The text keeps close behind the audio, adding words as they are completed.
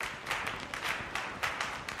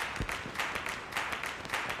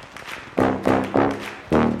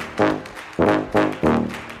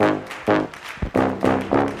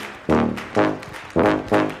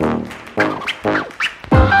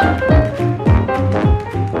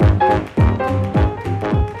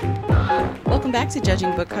to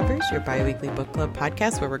Judging Book Covers, your bi-weekly book club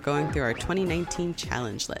podcast where we're going through our 2019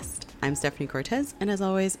 challenge list. I'm Stephanie Cortez, and as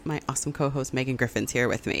always, my awesome co-host Megan Griffin's here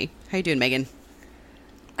with me. How you doing, Megan?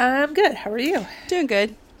 I'm good. How are you? Doing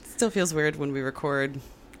good. Still feels weird when we record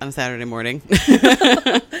on a Saturday morning.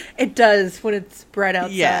 It does when it's bright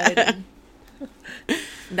outside. Yeah. And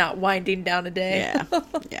not winding down a day.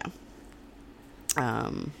 Yeah.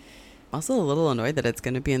 Also a little annoyed that it's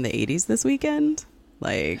going to be in the 80s this weekend.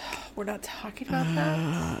 Like, we're not talking about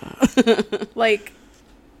that. Like,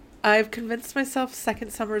 I've convinced myself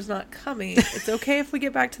second summer's not coming. It's okay if we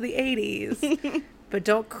get back to the 80s, but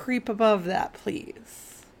don't creep above that,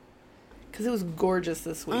 please. Because it was gorgeous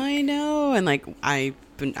this week. I know. And like, I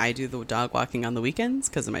do the dog walking on the weekends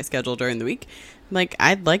because of my schedule during the week. Like,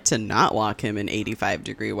 I'd like to not walk him in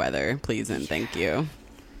 85-degree weather, please and thank you.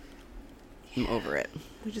 I'm over it.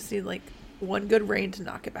 We just need like one good rain to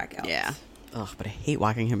knock it back out. Yeah. Ugh, but I hate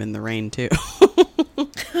walking him in the rain too.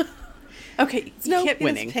 Okay, you no can't be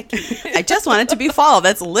winning. this picky. I just want it to be fall.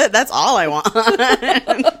 That's lit. That's all I want.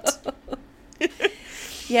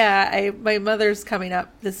 Yeah, my mother's coming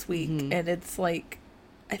up this week, and it's like,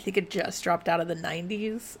 I think it just dropped out of the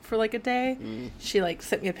 90s for like a day. She like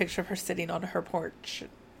sent me a picture of her sitting on her porch,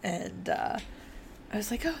 and I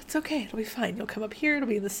was like, oh, it's okay. It'll be fine. You'll come up here. It'll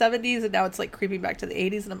be in the 70s, and now it's like creeping back to the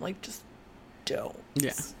 80s, and I'm like, just don't.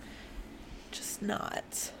 Yeah. Just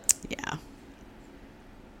not. Yeah.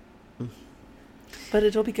 But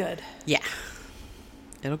it'll be good. Yeah.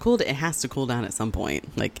 It'll cool. It has to cool down at some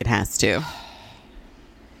point. Like, it has to.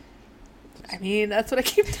 I mean, that's what I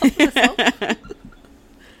keep telling myself.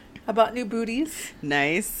 I bought new booties.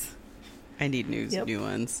 Nice. I need new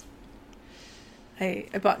ones. I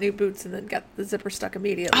bought new boots and then got the zipper stuck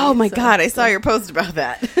immediately. Oh my God. I saw your post about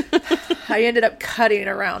that. I ended up cutting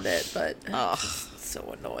around it, but Oh. just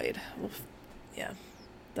so annoyed. Well, yeah,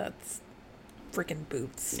 that's freaking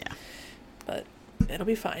boots. Yeah. But it'll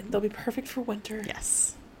be fine. They'll be perfect for winter.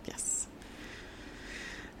 Yes. Yes.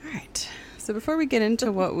 All right. So before we get into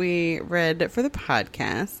what we read for the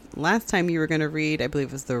podcast, last time you were going to read, I believe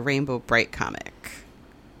it was the Rainbow Bright comic.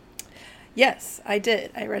 Yes, I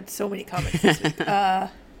did. I read so many comics this week. Yeah,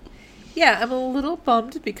 I'm a little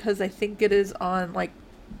bummed because I think it is on like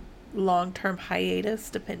long-term hiatus,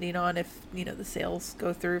 depending on if, the sales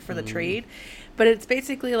go through for the trade. But it's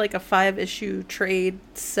basically like a 5-issue trade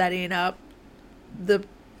setting up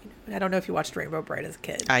I don't know if you watched Rainbow Bright as a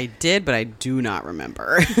kid. I did, but I do not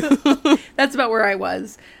remember. That's about where I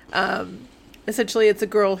was. Essentially, it's a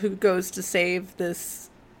girl who goes to save this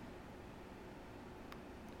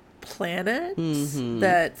planet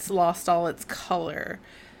that's lost all its color.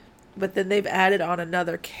 But then they've added on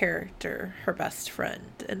another character, her best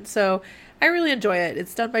friend. And so I really enjoy it.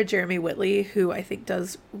 It's done by Jeremy Whitley, who I think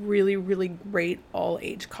does really, really great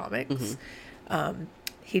all-age comics.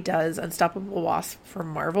 He does Unstoppable Wasp for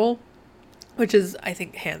Marvel, which is, I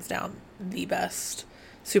think, hands down the best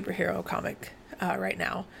superhero comic right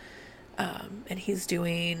now. And he's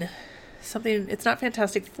doing something, it's not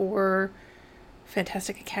Fantastic Four,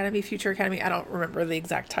 Fantastic Academy, Future Academy. I don't remember the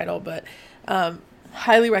exact title, but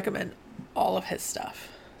highly recommend all of his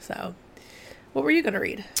stuff. So, what were you going to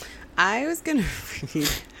read? I was going to read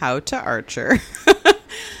How to Archer.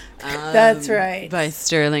 That's right. By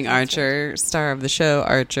Sterling Archer, star of the show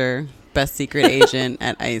Archer, best secret agent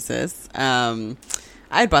at ISIS. I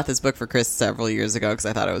had bought this book for Chris several years ago because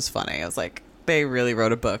I thought it was funny. I was like, they really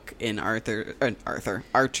wrote a book in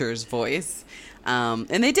Archer's voice. And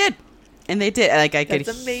they did. Like, I could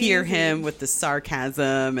hear him with the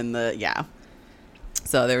sarcasm and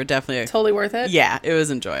So they were definitely totally worth it. Yeah, it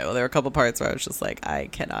was enjoyable. There were a couple parts where I was just like, I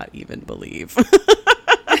cannot even believe.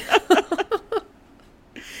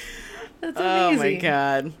 That's amazing. Oh my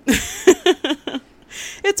God.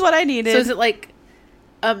 It's what I needed. So is it like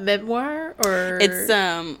a memoir or? It's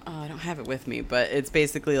I don't have it with me, but it's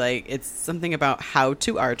basically like it's something about how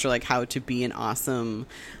to archer, like how to be an awesome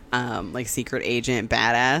like secret agent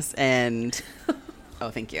badass. And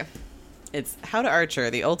oh, thank you. It's How to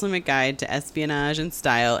Archer, the ultimate guide to espionage and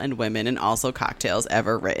style and women and also cocktails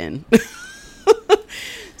ever written.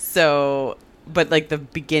 So, but like the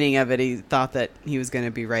beginning of it, he thought that he was going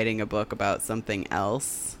to be writing a book about something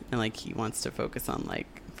else. And like he wants to focus on like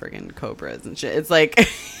friggin' cobras and shit. It's like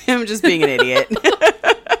I'm just being an idiot.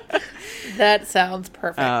 That sounds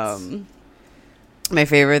perfect. My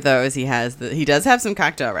favorite though is he does have some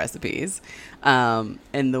cocktail recipes.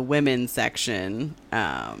 In the women's section,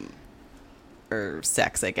 or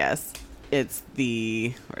sex, I guess. It's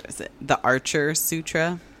the Archer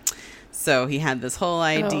Sutra. So he had this whole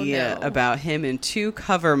idea no. about him and 2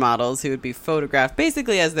 cover models who would be photographed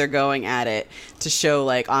basically as they're going at it to show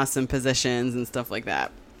like awesome positions and stuff like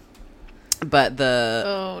that. But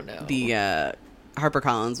the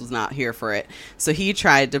HarperCollins was not here for it. So he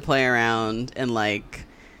tried to play around and like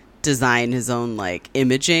design his own like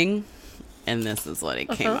imaging, and this is what he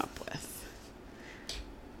came up with.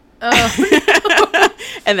 Oh,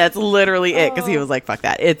 And that's literally it, because he was like, fuck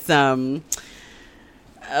that. It's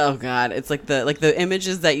oh god, it's like the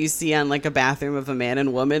images that you see on like a bathroom of a man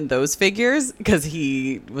and woman, those figures, because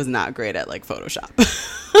he was not great at like Photoshop.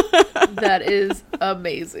 that is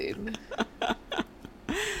amazing.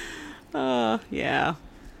 Yeah.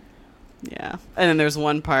 And then there's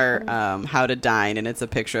one part, how to dine, and it's a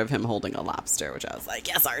picture of him holding a lobster, which I was like,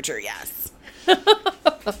 yes, Archer, yes.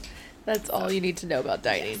 That's all you need to know about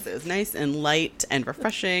dining. Yes, it was nice and light and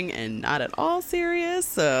refreshing and not at all serious,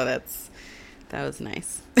 so that was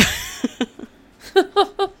nice.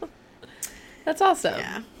 That's awesome.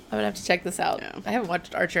 Yeah. I'm gonna have to check this out. Yeah. I haven't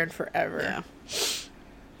watched Archer in forever.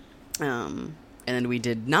 Yeah. And then we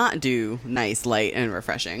did not do nice, light, and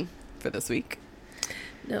refreshing for this week.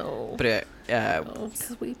 No. But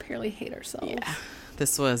because we apparently hate ourselves. yeah,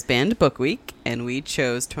 this was Banned Book Week, and we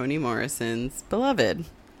chose Toni Morrison's Beloved,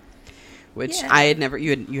 which I had never.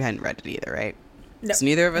 You hadn't read it either, right? No, so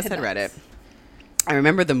neither of us had read it. I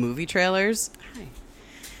remember the movie trailers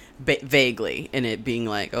vaguely, and it being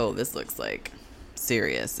like, "Oh, this looks like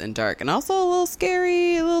serious and dark, and also a little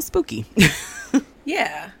scary, a little spooky."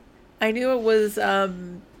 Yeah, I knew it was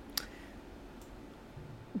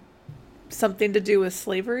something to do with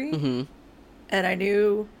slavery, and I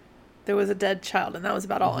knew there was a dead child, and that was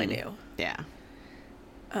about all I knew. Yeah.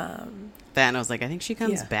 That, and I was like, I think she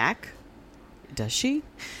comes back. Does she?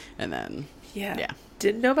 And then yeah,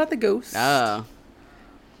 didn't know about the ghost. Oh.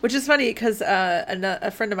 Which is funny because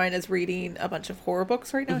a friend of mine is reading a bunch of horror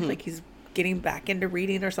books right now. Like he's getting back into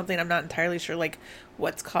reading or something. I'm not entirely sure like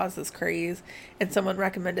what's caused this craze. And someone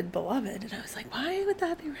recommended Beloved, and I was like, why would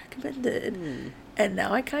that be recommended? And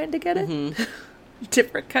now I kind of get it.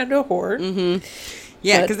 Different kind of horror.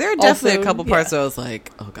 Yeah, because there are definitely a couple parts where I was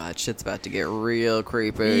like, oh god, shit's about to get real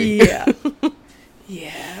creepy. Yeah.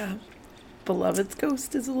 Yeah. Beloved's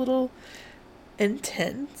ghost is a little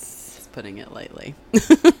intense. Putting it lightly.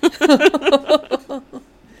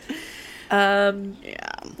 Yeah.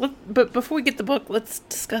 But before we get the book, let's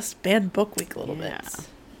discuss Banned Book Week a little bit.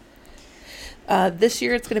 This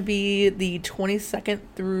year it's going to be the 22nd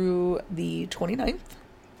through the 29th.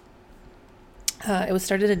 It was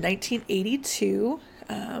started in 1982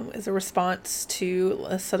 as a response to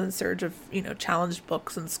a sudden surge of, challenged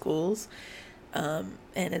books in schools.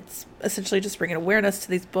 And it's essentially just bringing awareness to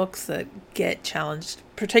these books that get challenged,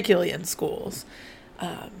 particularly in schools.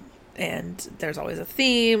 And there's always a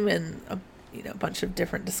theme and a bunch of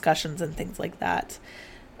different discussions and things like that.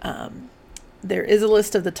 There is a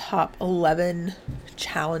list of the top 11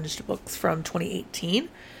 challenged books from 2018.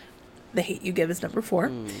 The Hate U Give is number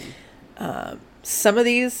 4. Some of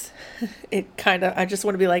these, I just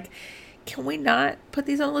want to be like, can we not put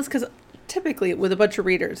these on the list? Because typically with a bunch of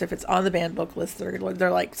readers, if it's on the banned book list,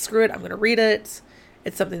 they're like, screw it, I'm going to read it.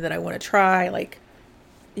 It's something that I want to try. Like,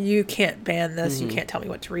 you can't ban this. You can't tell me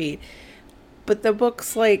what to read. But the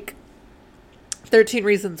books like 13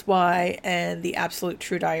 Reasons Why and The Absolute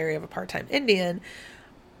True Diary of a Part-Time Indian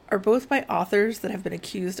are both by authors that have been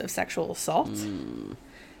accused of sexual assault.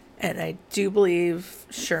 And I do believe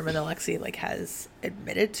Sherman Alexie has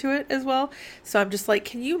admitted to it as well. So I'm just like,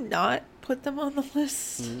 can you not put them on the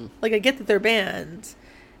list? Like, I get that they're banned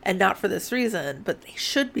and not for this reason, but they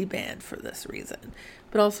should be banned for this reason.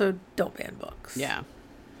 But also, don't ban books. Yeah.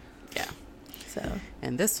 So.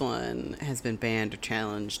 And this one has been banned or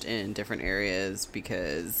challenged in different areas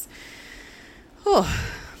because,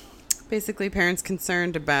 basically parents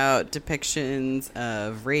concerned about depictions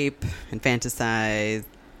of rape, infanticide,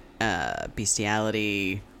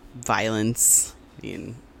 bestiality, violence,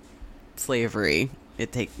 slavery.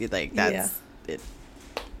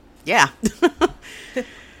 Yeah.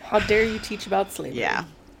 How dare you teach about slavery? Yeah.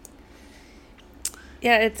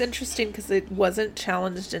 Yeah, it's interesting because it wasn't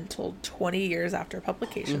challenged until 20 years after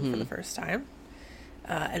publication for the first time.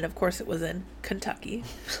 And of course it was in Kentucky.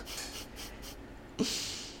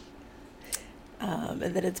 And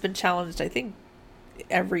then it's been challenged, I think,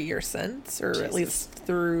 every year since, or at least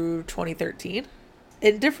through 2013.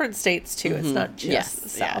 In different states, too. It's not just the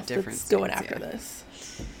South that's going after this.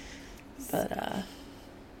 But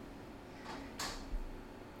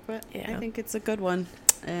I think it's a good one.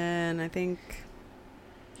 And I think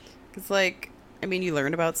it's you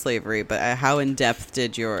learn about slavery, but how in depth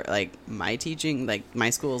did your, my teaching, my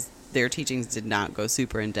schools their teachings did not go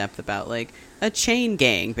super in depth about like a chain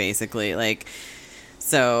gang, basically. Like,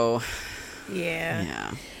 so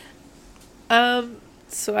Yeah.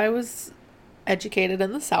 So I was educated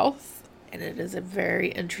in the South, and it is a very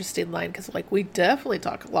interesting line because, like, we definitely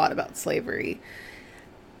talk a lot about slavery,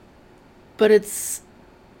 but it's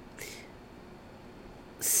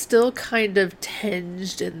still kind of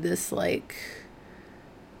tinged in this, like,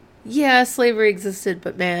 yeah, slavery existed,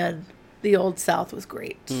 but man, the old South was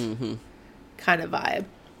great kind of vibe.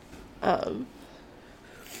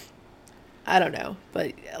 I don't know,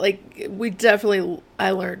 but like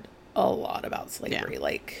I learned a lot about slavery. Yeah.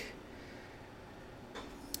 Like,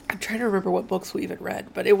 I'm trying to remember what books we even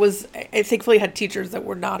read, but I thankfully had teachers that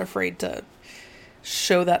were not afraid to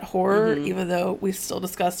show that horror, even though we still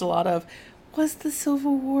discussed a lot of, was the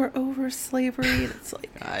Civil War over slavery? And it's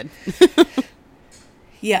like, God.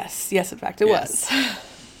 yes, in fact, it was.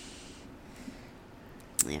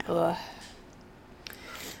 Yeah. Ugh.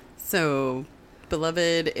 So,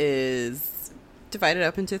 Beloved is divided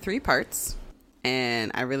up into 3 parts,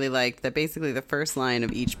 and I really like that basically the first line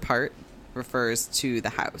of each part refers to the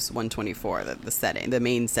house, 124, the setting, the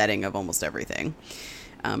main setting of almost everything.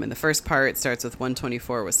 In the first part, it starts with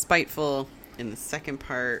 124 was spiteful. In the second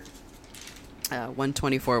part,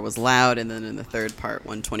 124 was loud, and then in the third part,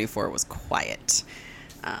 124 was quiet.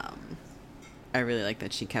 I really like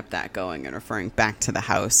that she kept that going and referring back to the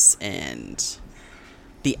house and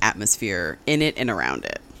the atmosphere in it and around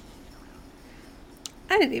it.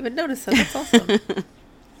 I didn't even notice that. That's awesome.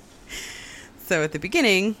 So at the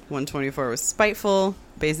beginning, 124 was spiteful.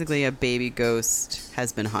 Basically, a baby ghost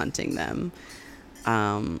has been haunting them.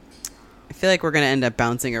 I feel like we're going to end up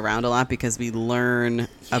bouncing around a lot because we learn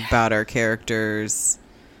about our characters.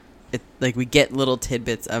 Like, we get little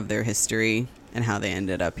tidbits of their history and how they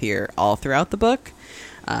ended up here all throughout the book.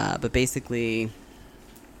 But basically,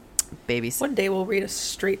 One day we'll read a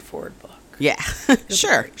straightforward book. Yeah,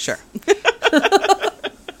 sure.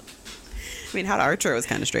 I mean, Hot Archer was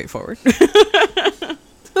kind of straightforward.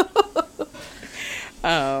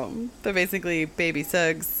 But basically, Baby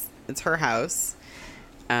Suggs, it's her house.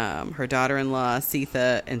 Her daughter-in-law,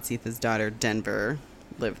 Seetha, and Seetha's daughter, Denver,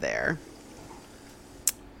 live there.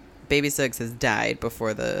 Baby Suggs has died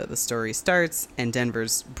before the story starts, and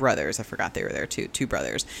Denver's brothers, I forgot they were there too, 2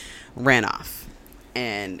 brothers, ran off.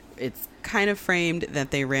 And it's kind of framed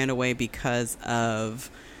that they ran away because of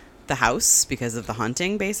the house, because of the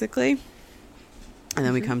haunting, basically. And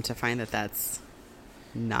then we come to find that that's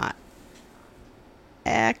not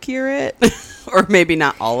accurate, or maybe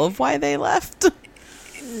not all of why they left.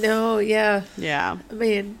 No, yeah. Yeah. I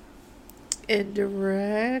mean,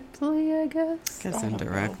 indirectly, I guess. I guess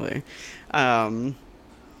indirectly.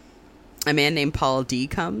 A man named Paul D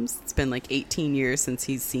comes. It's been like 18 years since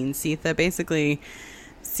he's seen Seetha. Basically,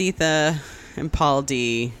 Seetha and Paul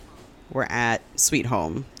D were at Sweet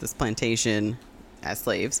Home, this plantation, as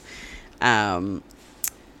slaves. I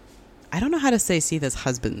don't know how to say Seetha's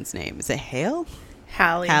husband's name. Is it Hale?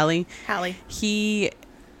 Hallie. He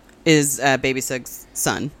is Baby Suggs'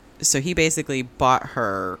 son. So he basically bought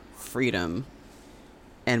her freedom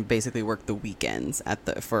and basically worked the weekends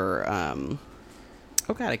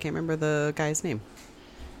oh God, I can't remember the guy's name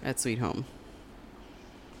at Sweet Home.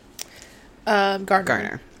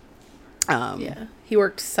 Garner. Yeah. He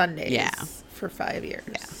worked Sundays. Yeah. For 5 years.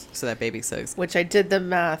 Yeah. So that Baby Suggs. Which I did the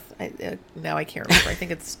math. Now I can't remember. I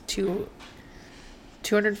think it's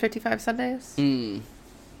 255 Sundays.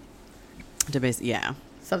 Yeah.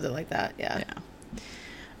 Something like that. Yeah.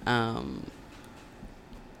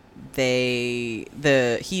 He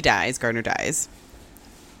dies. Gardner dies,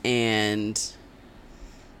 and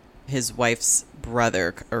his wife's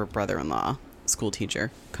brother-in-law, school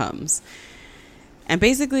teacher, comes, and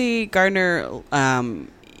basically Gardner,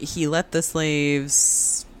 he let the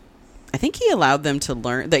slaves, I think he allowed them to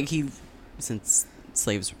learn, since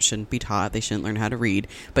slaves shouldn't be taught, they shouldn't learn how to read,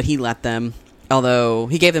 but he let them, although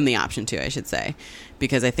he gave them the option to, I should say,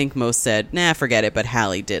 because I think most said, nah, forget it, but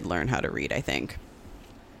Hallie did learn how to read, I think.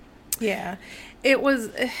 Yeah. It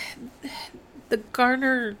was, the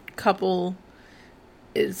Garner couple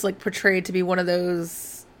is like portrayed to be one of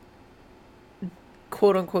those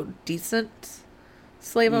quote unquote decent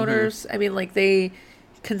slave owners. I mean, like, they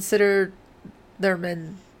consider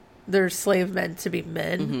their slave men to be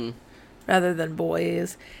men rather than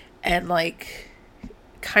boys, and like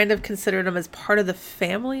kind of considered them as part of the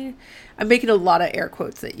family. I'm making a lot of air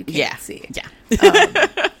quotes that you can't see. Yeah.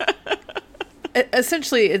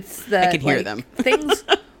 Essentially, it's that I can hear them. Things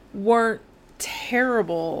weren't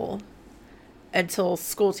terrible until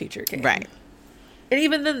school teacher came. Right. And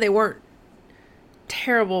even then, they weren't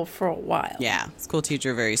terrible for a while. Yeah, school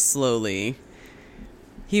teacher very slowly.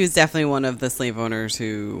 He was definitely one of the slave owners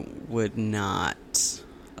who would not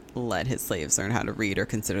let his slaves learn how to read or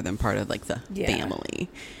consider them part of like the family.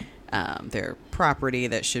 Their property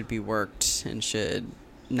that should be worked and should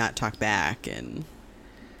not talk back and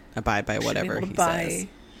abide by whatever he says.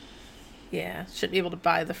 Yeah, shouldn't be able to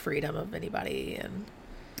buy the freedom of anybody. And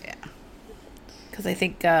yeah, because I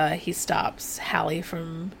think he stops Hallie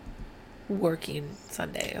from working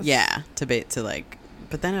Sundays. Yeah, to like.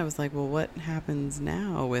 But then I was like, well, what happens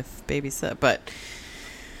now with Baby Sub? But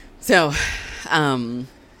so,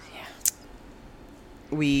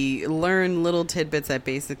 we learn little tidbits that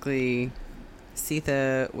basically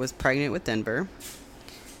Sitha was pregnant with Denver.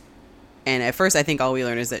 And at first, I think all we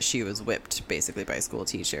learn is that she was whipped basically by a school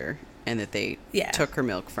teacher and that they took her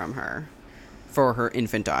milk from her for her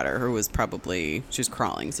infant daughter, who was probably, she was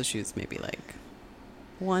crawling. So she was maybe like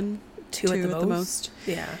two at the most.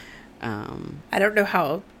 Yeah. I don't know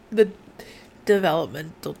how the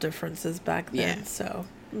developmental differences back then. Yeah. So,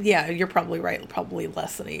 yeah, you're probably right. Probably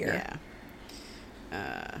less than a year.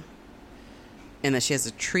 Yeah. And that she has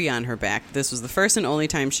a tree on her back. This was the first and only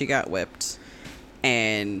time she got whipped.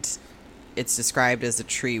 And it's described as a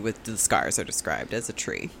tree with the scars are described as a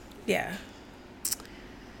tree. Yeah.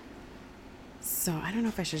 So I don't know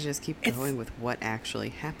if I should just keep going with what actually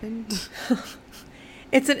happened.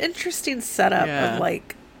 It's an interesting setup of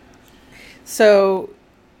like, so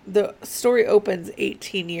the story opens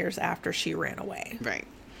 18 years after she ran away. Right.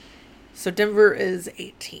 So Denver is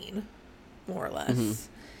 18, more or less.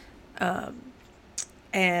 Mm-hmm.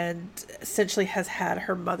 And essentially has had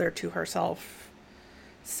her mother to herself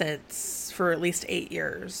for at least 8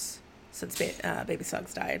 years since Baby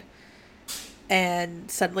Suggs died.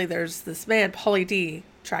 And suddenly there's this man, Pauly D,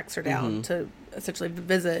 tracks her down to essentially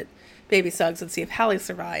visit Baby Suggs and see if Hallie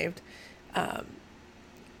survived. And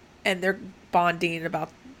they're bonding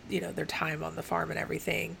about, their time on the farm and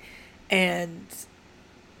everything. And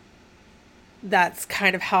that's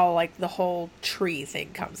kind of how, like, the whole tree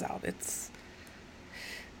thing comes out. It's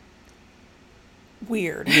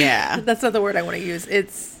weird. Yeah. That's not the word I want to use.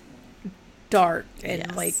 It's dark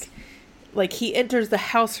and like he enters the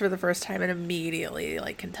house for the first time and immediately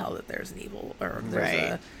like can tell that there's an evil or there's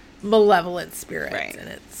a malevolent spirit, and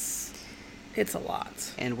it's a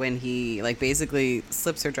lot. And when he like basically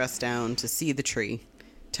slips her dress down to see the tree,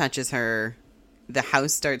 touches her, the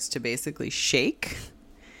house starts to basically shake,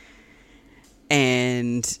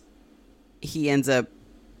 and he ends up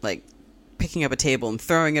like picking up a table and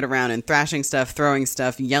throwing it around and thrashing stuff, throwing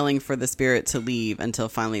stuff, yelling for the spirit to leave until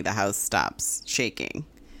finally the house stops shaking.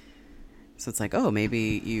 So it's like, oh,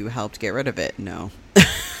 maybe you helped get rid of it. No.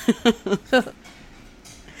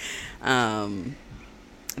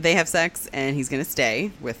 They have sex and he's going to stay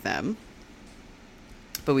with them.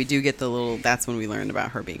 But we do get that's when we learned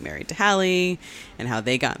about her being married to Hallie and how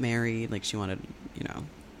they got married. Like she wanted,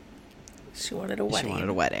 she wanted a wedding. She wanted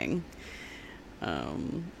a wedding.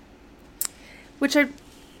 Which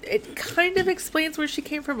it kind of explains where she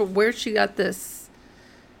came from, but where she got this.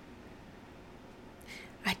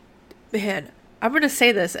 Man, I'm going to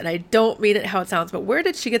say this, and I don't mean it how it sounds, but where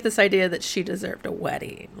did she get this idea that she deserved a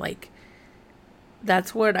wedding? Like,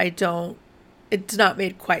 that's what it's not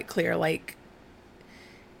made quite clear. Like,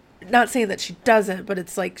 not saying that she doesn't, but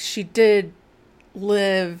it's like she did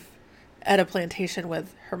live at a plantation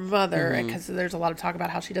with her mother, because there's a lot of talk about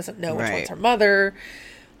how she doesn't know which one's her mother,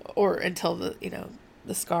 or until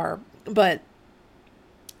the scar. But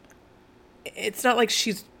it's not like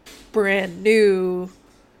she's brand new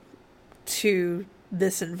to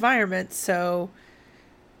this environment, so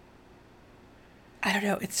I don't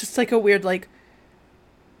know, it's just like a weird, like,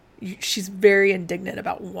 she's very indignant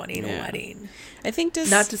about wanting a wedding. I think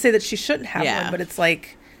not to say that she shouldn't have one, but it's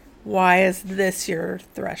like, why is this your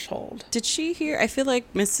threshold? Did she hear? I feel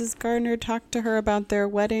like Mrs. Gardner talked to her about their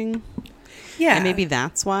wedding. Yeah, and maybe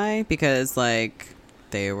that's why, because like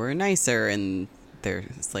they were nicer and their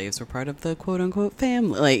slaves were part of the quote unquote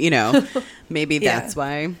family, like maybe that's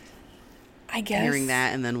why. I guess hearing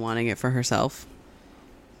that and then wanting it for herself.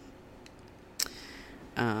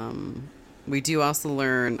 We do also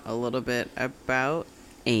learn a little bit about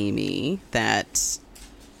Amy, that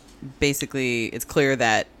basically it's clear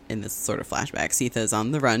that in this sort of flashback, Sitha is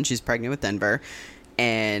on the run. She's pregnant with Denver,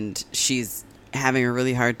 and she's having a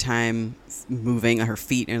really hard time moving. Her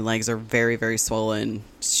feet and legs are very, very swollen.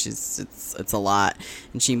 It's a lot.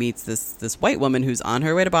 And she meets this white woman who's on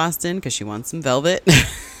her way to Boston because she wants some velvet.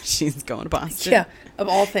 She's going to Boston. Yeah, of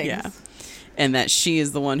all things. Yeah. And that she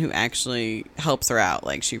is the one who actually helps her out.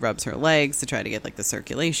 Like, she rubs her legs to try to get, like, the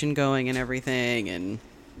circulation going and everything. And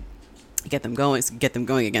get them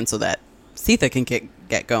going again so that Sita can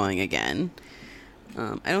get going again.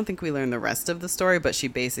 I don't think we learn the rest of the story, but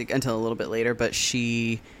until a little bit later, but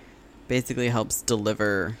she basically helps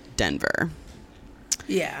deliver Denver.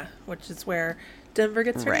 Yeah, which is where Denver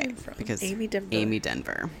gets her name from. Because Amy Denver. Amy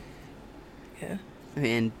Denver. Yeah.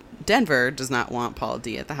 And Denver does not want Paula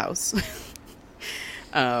Dee at the house.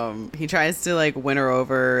 He tries to like win her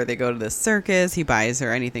over. They go to the circus. He buys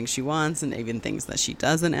her anything she wants and even things that she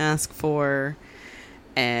doesn't ask for.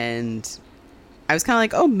 And I was kind of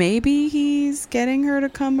like, oh, maybe he's getting her to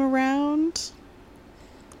come around.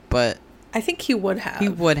 But I think he would have.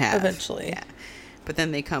 Eventually. Yeah. But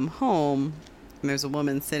then they come home and there's a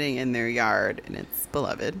woman sitting in their yard and it's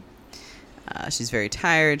Beloved. She's very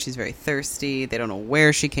tired. She's very thirsty. They don't know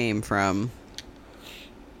where she came from.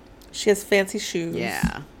 She has fancy shoes.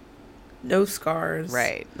 Yeah. No scars.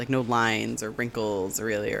 Right. Like no lines or wrinkles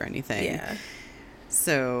really or anything. Yeah.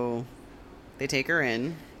 So they take her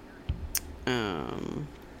in.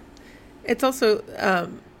 It's also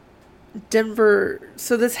Denver.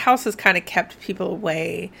 So this house has kind of kept people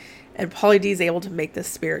away, and Pauly D is able to make this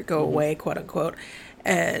spirit go away, quote unquote.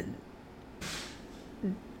 And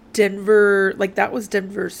Denver, like that was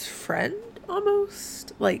Denver's friend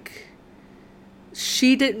almost. Like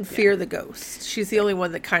she didn't fear the ghost. She's the only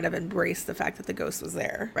one that kind of embraced the fact that the ghost was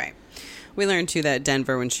there. Right. We learned too that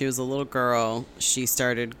Denver, when she was a little girl, she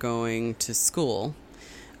started going to school.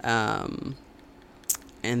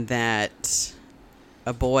 And that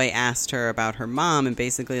a boy asked her about her mom and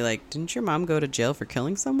basically like, didn't your mom go to jail for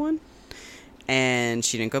killing someone? And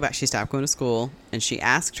she didn't go back. She stopped going to school and she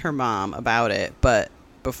asked her mom about it. But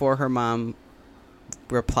before her mom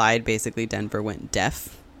replied, basically Denver went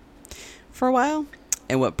deaf for a while.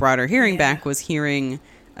 And what brought her hearing back was hearing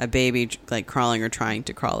a baby like crawling or trying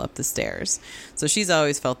to crawl up the stairs. So she's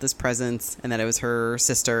always felt this presence and that it was her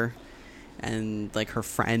sister and like her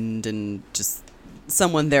friend and just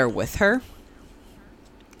someone there with her.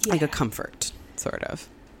 Yeah. Like a comfort, sort of.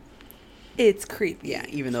 It's creepy. Yeah,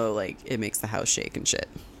 even though like it makes the house shake and shit.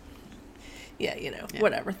 Yeah,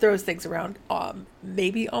 whatever. Throws things around.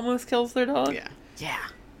 Maybe almost kills their dog. Yeah.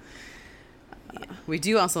 We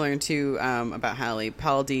do also learn too about Hallie.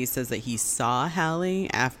 Paul D says that he saw Hallie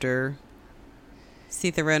after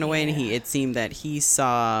Sita ran away, and it seemed that he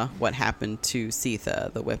saw what happened to Sita,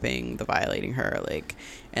 the whipping, the violating her, like,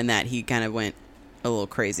 and that he kind of went a little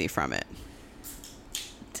crazy from it.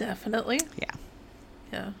 Definitely. Yeah.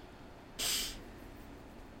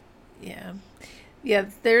 Yeah,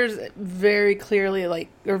 there's very clearly, like,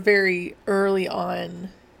 or very early on,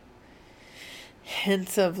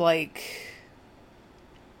 hints of, so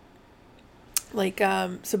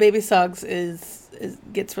Baby Suggs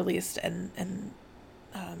gets released and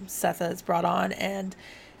Setha is brought on, and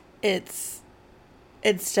it's,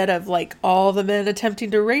 instead of, like, all the men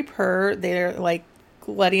attempting to rape her, they're, like,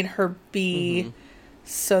 letting her be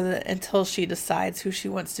so that until she decides who she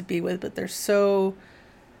wants to be with, but they're so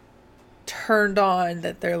turned on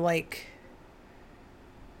that they're like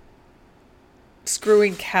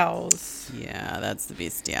screwing cows. Yeah, that's the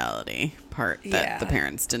bestiality part that the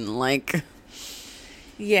parents didn't like.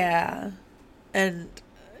 Yeah. And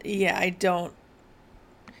I don't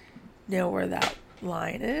know where that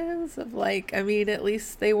line is of like, I mean, at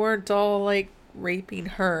least they weren't all like raping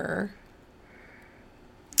her.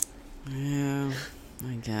 Yeah,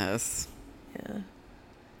 I guess.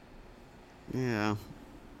 Yeah.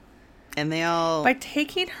 And they all... By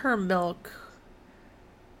taking her milk,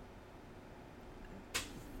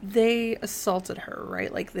 they assaulted her,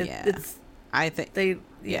 right? Like, it's... I think...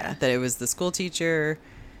 that it was the school teacher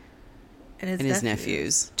and his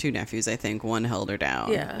nephews. 2 nephews, I think. One held her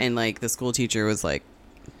down. Yeah. And, like, the school teacher was, like,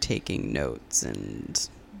 taking notes and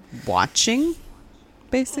watching,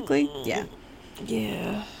 basically. Yeah.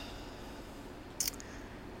 Yeah.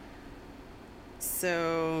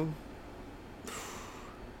 So...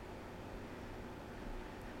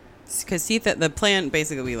 Because the plan,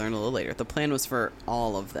 basically we learned a little later, the plan was for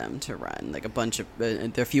all of them to run. Like a bunch of,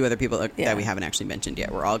 there are a few other people that we haven't actually mentioned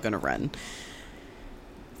yet. We're all going to run.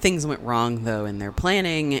 Things went wrong, though, in their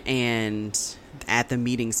planning, and at the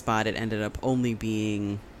meeting spot, it ended up only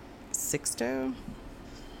being Sixto,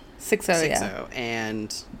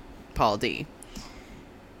 and Paul D.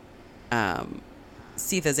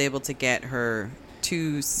 Sita's able to get her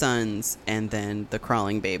 2 sons and then the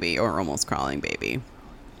crawling baby, or almost crawling baby,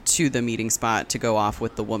 to the meeting spot to go off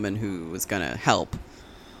with the woman who was going to help.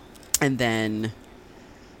 And then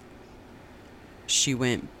she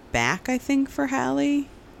went back, I think, for Hallie.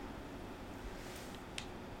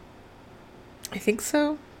 I think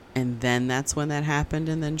so. And then that's when that happened,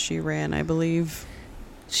 and then she ran, I believe.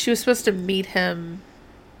 she was supposed to meet him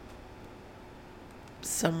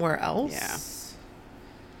somewhere else.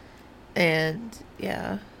 Yeah. And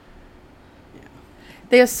yeah.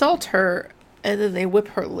 They assault her and then they whip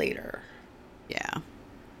her later. Yeah.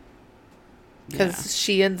 Because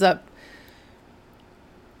she ends up...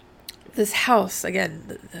 This house,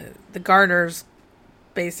 again, the Garners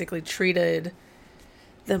basically treated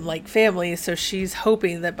them like family, so she's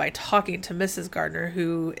hoping that by talking to Mrs. Gardner,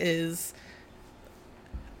 who is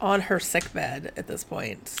on her sickbed at this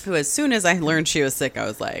point... Who, as soon as I learned she was sick, I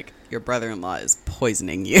was like, your brother-in-law is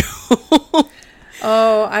poisoning you.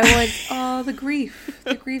 Oh, I went, oh, the grief.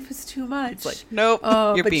 The grief is too much. It's like, nope,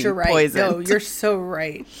 oh, you're but being you're right. poisoned. No, you're so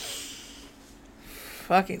right.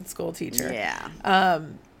 Fucking school teacher. Yeah.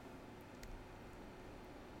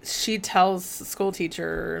 She tells the school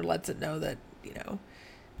teacher, lets it know that, you know,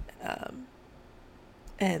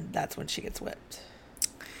 and that's when she gets whipped.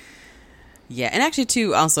 Yeah, and actually,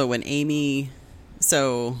 too, also when Amy,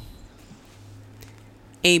 the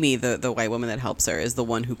white woman that helps her, is the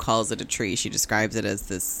one who calls it a tree. She describes it as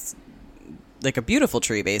this, like a beautiful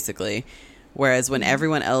tree, basically. Whereas when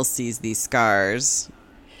everyone else sees these scars,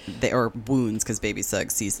 or wounds, because Baby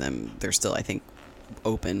Suggs sees them, they're still, I think,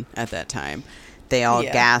 open at that time. They all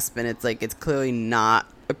gasp, and it's like, it's clearly not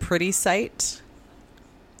a pretty sight.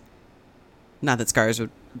 Not that scars would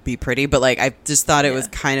be pretty, but like, I just thought it was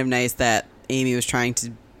kind of nice that Amy was trying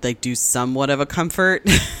to like do somewhat of a comfort,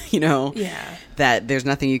 you know, that there's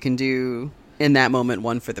nothing you can do in that moment.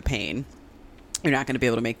 One, for the pain, you're not going to be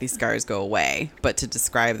able to make these scars go away, but to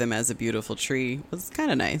describe them as a beautiful tree was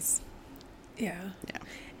kind of nice. Yeah.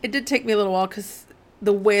 It did take me a little while because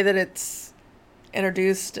the way that it's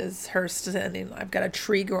introduced is her standing, I've got a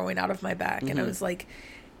tree growing out of my back. And I was like,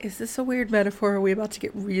 is this a weird metaphor? Are we about to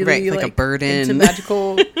get really like a burden into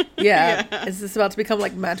magical? Is this about to become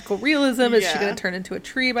like magical realism? Is she going to turn into a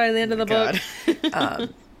tree by the end of the book?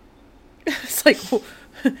 It's like, well,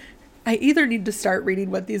 I either need to start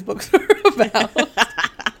reading what these books are about.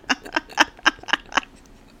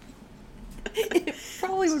 It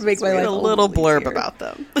probably would make my life a little blurb easier about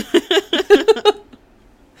them.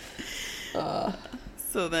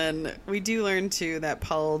 So then we do learn, too, that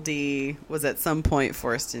Paul D was at some point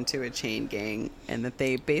forced into a chain gang, and that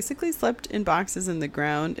they basically slept in boxes in the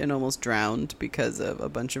ground and almost drowned because of a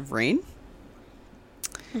bunch of rain.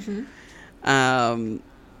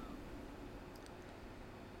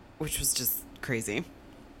 Which was just crazy.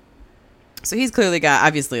 So he's clearly got,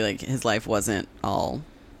 obviously, like, his life wasn't all,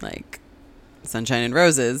 like, sunshine and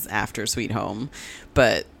roses after Sweet Home,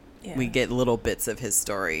 but we get little bits of his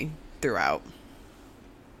story throughout.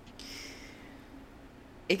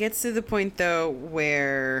 It gets to the point, though,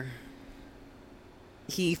 where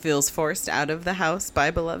he feels forced out of the house by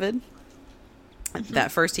Beloved.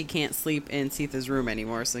 That first he can't sleep in Sitha's room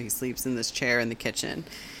anymore, so he sleeps in this chair in the kitchen.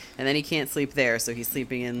 And then he can't sleep there, so he's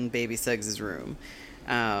sleeping in Baby Suggs' room.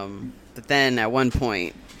 But then at one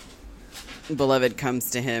point, Beloved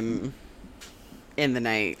comes to him in the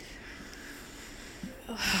night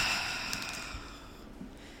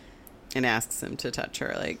and asks him to touch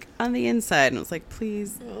her, like, on the inside. And I was like,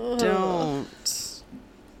 please don't.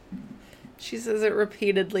 She says it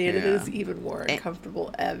repeatedly, and it is even more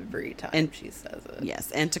uncomfortable every time she says it.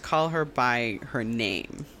 Yes, and to call her by her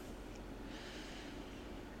name.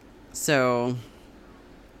 So...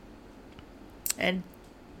 And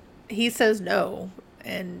he says no,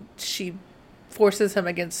 and she forces him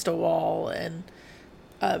against a wall and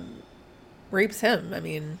rapes him. I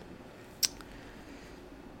mean...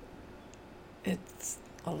 It's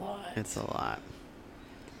a lot. It's a lot.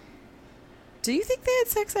 Do you think they had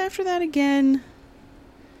sex after that again?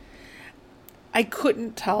 I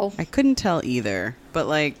couldn't tell. I couldn't tell either. But,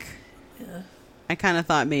 like, I kind of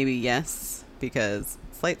thought maybe yes, because,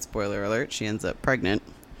 slight spoiler alert, she ends up pregnant.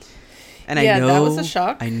 And I know that was a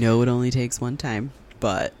shock. I know it only takes one time,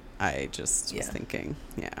 but I just was thinking,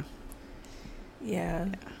 Yeah.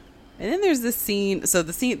 And then there's this scene. So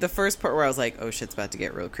the first part where I was like, oh, shit's about to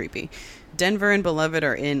get real creepy. Denver and Beloved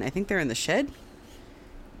are in, I think they're in the shed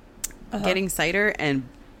getting cider, and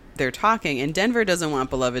they're talking. And Denver doesn't want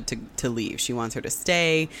Beloved to leave. She wants her to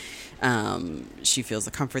stay. She feels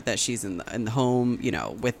the comfort that she's in the home, you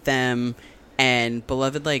know, with them. And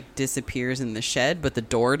Beloved, like, disappears in the shed, but the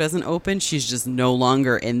door doesn't open. She's just no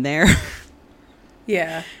longer in there.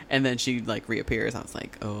 Yeah. And then she, like, reappears. I was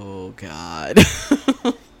like, oh, God.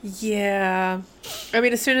 Yeah. I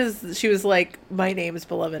mean, as soon as she was like, my name is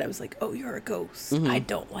Beloved, I was like, oh, you're a ghost. I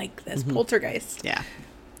don't like this. Poltergeist. Yeah.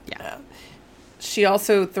 She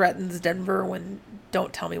also threatens Denver when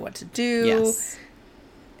don't tell me what to do. Yes.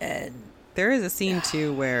 And there is a scene,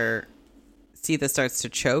 too, where Sita starts to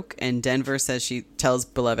choke, and Denver says, she tells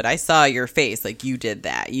Beloved, I saw your face. Like, you did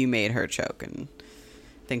that. You made her choke. And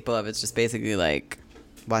I think Beloved's just basically like,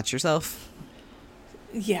 watch yourself.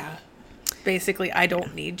 Yeah. Basically, I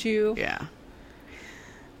don't need you. Yeah.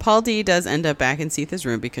 Paul D does end up back in Sita's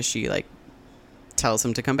room because she, like, tells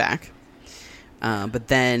him to come back. But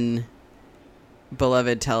then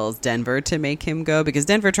Beloved tells Denver to make him go because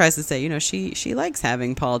Denver tries to say, she likes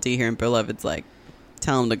having Paul D here, and Beloved's like,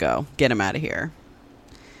 tell him to go. Get him out of here.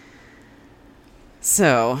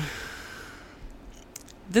 So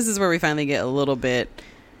this is where we finally get a little bit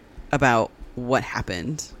about what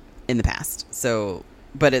happened in the past. So,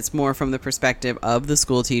 but it's more from the perspective of the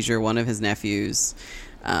school teacher, one of his nephews,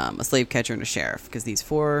 a slave catcher, and a sheriff, because these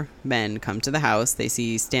 4 men come to the house. They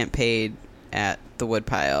see Stampede at the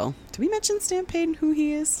woodpile. Did we mention Stampede and who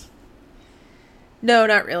he is? No,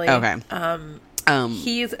 not really. Okay.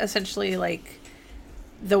 He's essentially like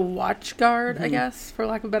the watch guard, I guess, for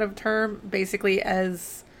lack of a better term. Basically,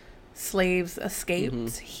 as slaves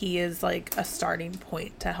escaped, he is like a starting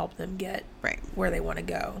point to help them get where they want to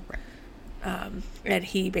go. Right. And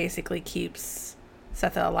he basically keeps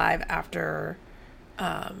Setha alive after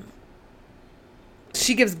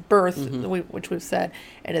she gives birth, which we've said,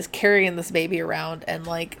 and is carrying this baby around. And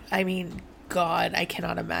like, I mean, God, I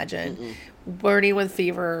cannot imagine burning with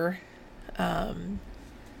fever.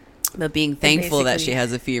 But being thankful that she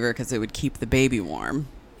has a fever because it would keep the baby warm.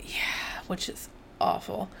 Yeah, which is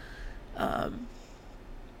awful.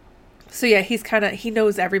 So yeah, he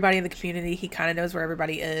knows everybody in the community. He kind of knows where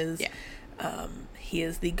everybody is. Yeah. He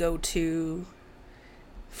is the go-to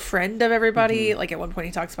friend of everybody. Like at one point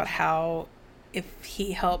he talks about how if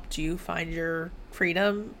he helped you find your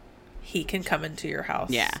freedom, he can come into your house.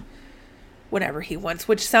 Yeah. Whenever he wants,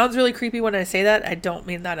 which sounds really creepy when I say that. I don't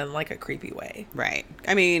mean that in like a creepy way. Right.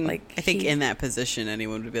 I mean, like, I think in that position,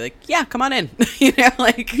 anyone would be like, yeah, come on in.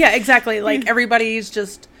 Like. Yeah, exactly. Like everybody's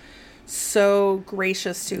just so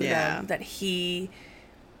gracious to them that he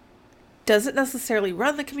doesn't necessarily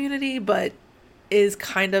run the community, but is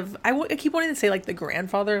kind of, I keep wanting to say like the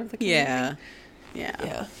grandfather of the community.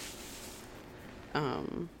 Yeah.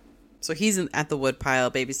 So he's at the woodpile.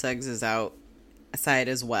 Baby Suggs is outside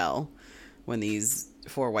as well when these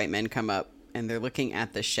 4 white men come up, and they're looking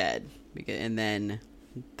at the shed. And then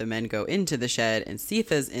the men go into the shed, and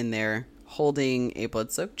Sitha's in there holding a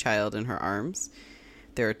blood-soaked child in her arms.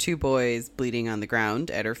 There are 2 boys bleeding on the ground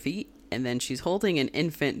at her feet, and then she's holding an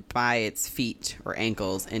infant by its feet or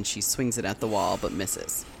ankles, and she swings it at the wall but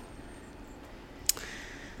misses.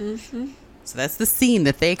 So that's the scene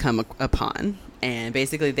that they come upon. And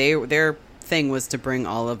basically their thing was to bring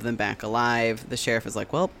all of them back alive. The sheriff is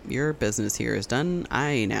like, well, your business here is done.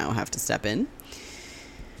 I now have to step in.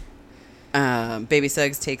 Baby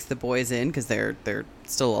Suggs takes the boys in because they're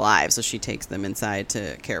still alive, so she takes them inside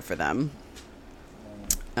to care for them.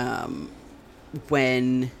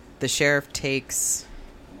 When the sheriff takes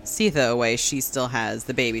Sitha away, she still has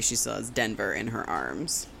the baby. She still has Denver in her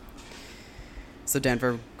arms. So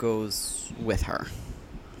Denver goes with her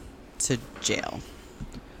to jail.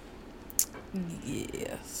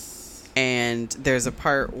 Yes. And there's a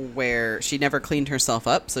part where she never cleaned herself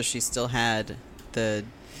up, so she still had the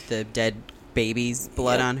dead baby's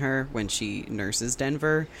blood on her when she nurses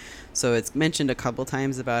Denver. So it's mentioned a couple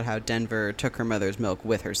times about how Denver took her mother's milk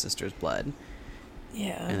with her sister's blood.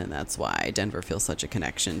 Yeah. And then that's why Denver feels such a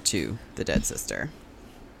connection to the dead sister.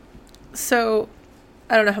 So,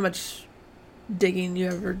 I don't know how much digging you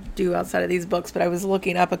ever do outside of these books, but I was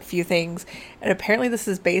looking up a few things, and apparently this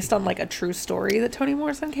is based on like a true story that Toni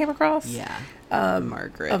Morrison came across. Yeah.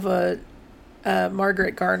 Margaret. Of a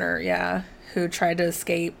Margaret Garner, who tried to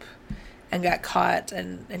escape and got caught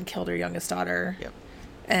and killed her youngest daughter. Yep.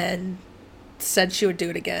 And said she would do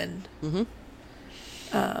it again.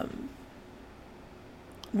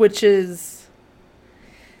 Which is,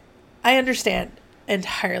 I understand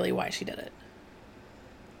entirely why she did it.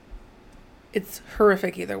 It's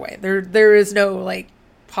horrific either way. There is no like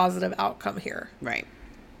positive outcome here. Right.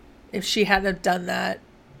 If she hadn't have done that,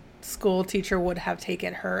 school teacher would have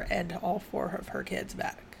taken her and all 4 of her kids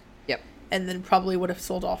back. Yep. And then probably would have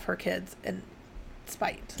sold off her kids in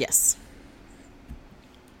spite. Yes.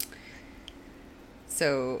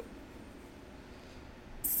 So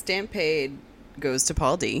Stampede goes to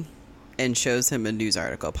Paul D and shows him a news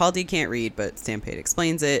article. Paul D can't read, but Stampede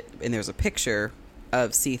explains it, and there's a picture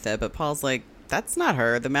of Sitha, but Paul's like, that's not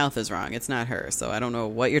her. The mouth is wrong. It's not her. So I don't know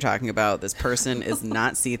what you're talking about. This person is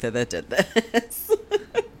not Sitha that did this.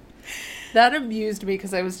 That amused me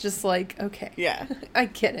because I was just like, okay. Yeah. I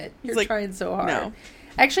get it. You're like, trying so hard. No.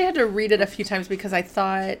 I actually had to read it a few times because I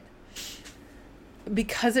thought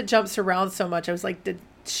because it jumps around so much, I was like, did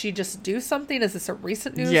she just do something? Is this a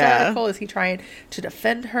recent news Yeah. article? Is he trying to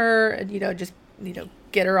defend her and, just,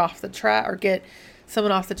 get her off the track or get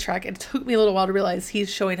someone off the track? It took me a little while to realize he's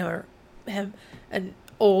showing him an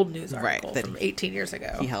old news article that from 18 years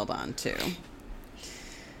ago. He held on to.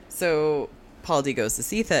 So Paul D goes to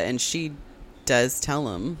Sitha, and she does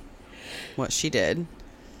tell him what she did.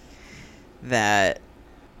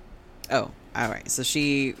 All right. So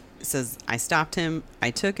she says, I stopped him.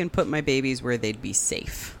 I took and put my babies where they'd be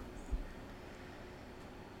safe.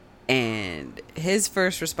 And his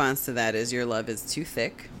first response to that is, your love is too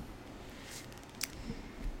thick.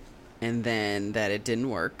 And then that it didn't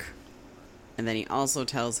work. And then he also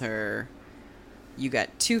tells her, you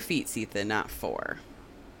got 2 feet, Sitha, not 4.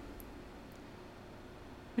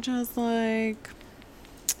 Which I was like,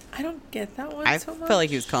 I don't get that one I so much. felt like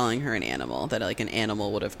he was calling her an animal, that like an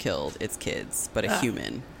animal would have killed its kids, but a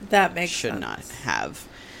human that makes should sense. not have.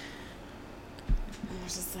 I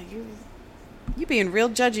was just like, you being real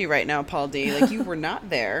judgy right now, Paul D. Like, you were not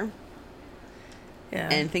there. Yeah.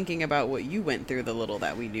 And thinking about what you went through, the little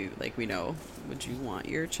that we knew, like we know, would you want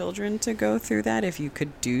your children to go through that if you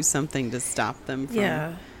could do something to stop them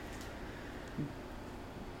from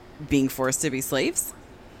being forced to be slaves?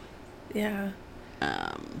 Yeah.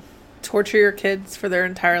 Torture your kids for their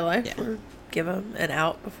entire life, or give them an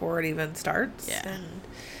out before it even starts. Yeah. And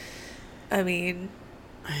I mean,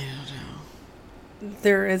 I don't know.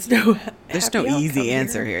 there's no easy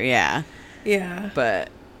answer here. Yeah. Yeah. But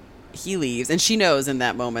he leaves, and she knows in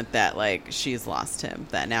that moment that like she's lost him,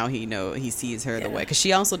 that now he sees her the way, because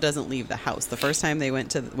she also doesn't leave the house. The first time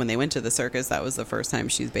when they went to the circus, that was the first time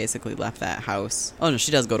she's basically left that house. Oh no,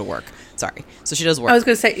 she does go to work, sorry, so she does work. I was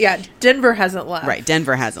gonna say, Denver hasn't left. Right,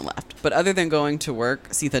 Denver hasn't left, but other than going to work,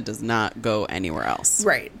 Sitha does not go anywhere else.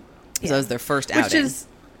 Right. So that was their first outing.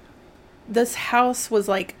 This house was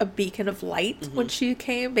like a beacon of light when she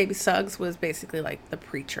came. Baby Suggs was basically like the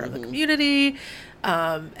preacher of the community.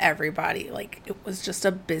 Everybody, like, it was just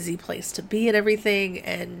a busy place to be and everything.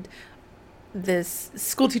 And this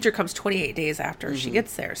school teacher comes 28 days after she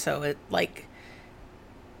gets there. So it like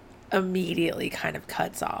immediately kind of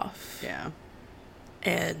cuts off. Yeah.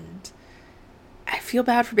 And I feel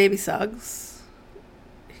bad for Baby Suggs,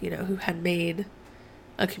 who had made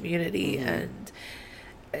a community. And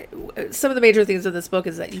some of the major themes of this book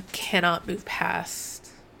is that you cannot easily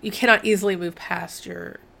move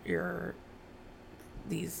past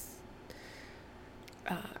these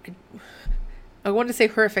I want to say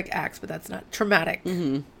horrific acts, but that's not traumatic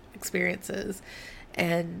experiences,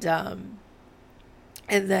 and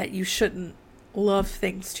that you shouldn't love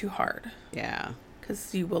things too hard. Yeah.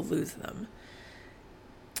 Because you will lose them.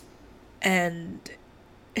 And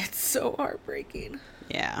it's so heartbreaking.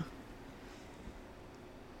 Yeah.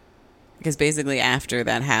 Because basically after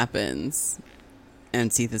that happens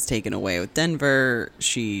and Sitha's taken away with Denver,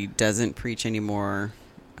 she doesn't preach anymore.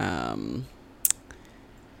 And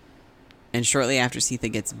shortly after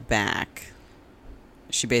Sitha gets back,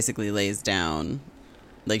 she basically lays down.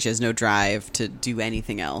 Like, she has no drive to do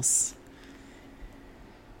anything else.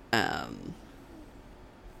 And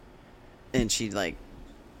she's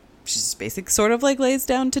basically sort of like lays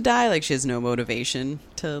down to die. Like, she has no motivation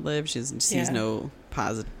to live. She sees no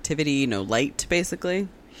positivity, no light, basically.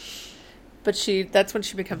 But that's when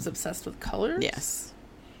she becomes obsessed with colors. Yes.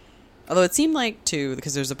 Although it seemed like, too,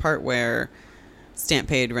 because there's a part where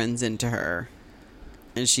Stampede runs into her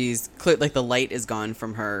and she's clear, like, the light is gone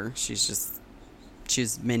from her. She's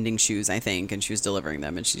mending shoes, I think, and she was delivering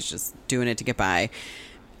them, and she's just doing it to get by.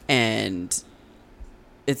 And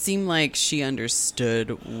it seemed like she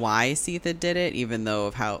understood why Sitha did it, even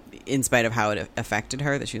though in spite of how it affected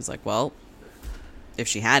her, that she was like, well, if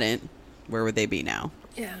she hadn't, where would they be now?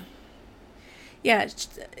 Yeah. Yeah.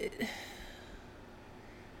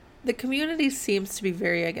 The community seems to be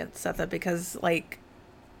very against Sitha because, like,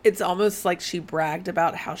 it's almost like she bragged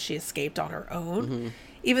about how she escaped on her own.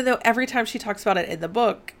 Even though every time she talks about it in the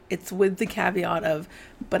book, it's with the caveat of,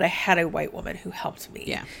 but I had a white woman who helped me.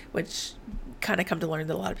 Yeah. Which kind of come to learn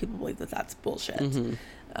that a lot of people believe that that's bullshit.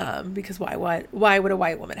 Because why would a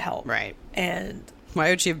white woman help? Right. And why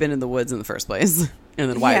would she have been in the woods in the first place? And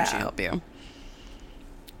then why would she help you?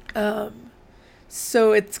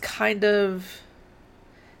 So it's kind of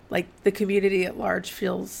like the community at large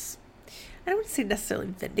feels, I don't want to say necessarily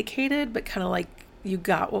vindicated, but kind of like you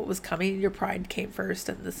got what was coming. Your pride came first,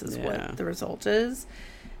 and this is what the result is.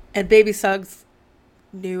 And Baby Suggs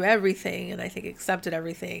knew everything, and I think accepted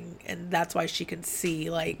everything, and that's why she can see,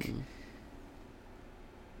 like,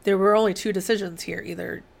 there were only 2 decisions here,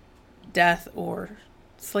 either death or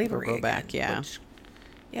slavery. Or go back, yeah.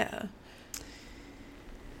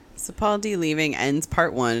 So Paul D leaving ends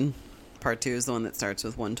part 1. Part 2 is the one that starts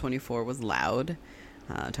with 124 was loud.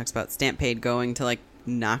 Talks about Stampede going to like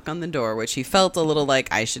knock on the door, which he felt a little like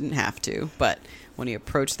I shouldn't have to, but when he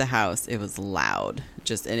approached the house, it was loud.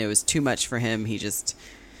 And it was too much for him.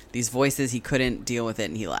 These voices, he couldn't deal with it,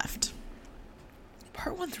 and he left.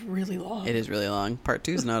 Part 1's really long. It is really long. Part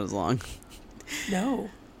 2 is not as long. No.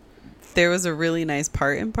 There was a really nice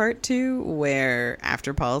part in part 2 where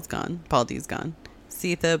after Paul D's gone,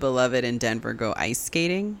 Sita, Beloved, and Denver go ice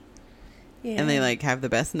skating. Yeah. And they like have the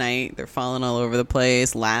best night. They're falling all over the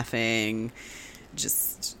place, laughing,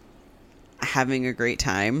 just having a great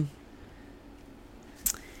time.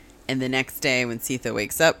 And the next day when Sita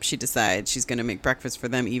wakes up, she decides she's going to make breakfast for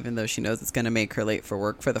them, even though she knows it's going to make her late for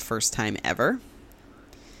work for the first time ever.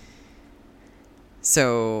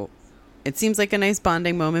 So it seems like a nice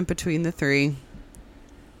bonding moment between the three.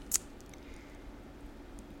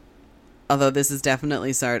 Although this is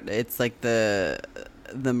definitely it's like the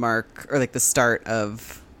mark or like the start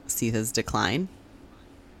of Sita's decline.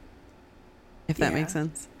 If that makes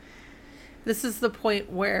sense. This is the point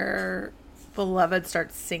where Beloved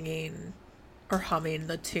starts singing or humming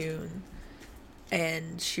the tune,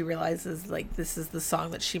 and she realizes like this is the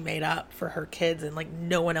song that she made up for her kids, and like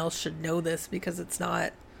no one else should know this because it's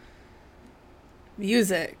not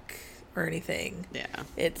music or anything. Yeah.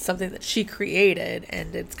 It's something that she created,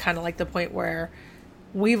 and it's kind of like the point where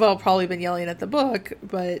we've all probably been yelling at the book,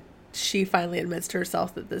 but she finally admits to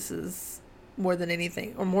herself that this is more than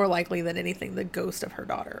anything, or more likely than anything, the ghost of her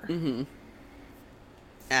daughter. Mm-hmm.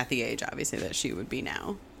 At the age, obviously, that she would be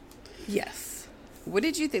now. Yes. What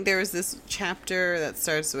did you think? There was this chapter that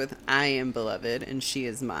starts with, I am beloved and she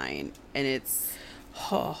is mine. And it's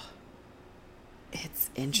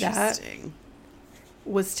interesting. That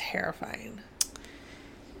was terrifying.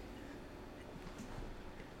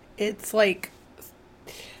 It's like,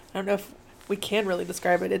 I don't know if we can really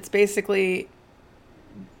describe it. It's basically,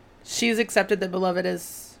 she's accepted that Beloved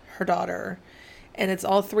is her daughter, and it's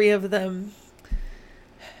all three of them.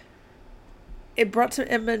 It brought to an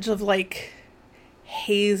image of like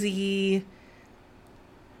hazy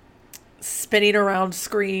spinning around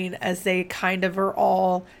screen as they kind of are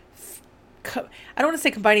all I don't want to say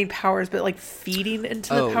combining powers, but like feeding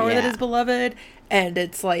into the power that is Beloved. And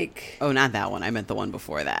it's like, oh, not that one, I meant the one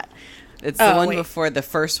before that. It's the one before the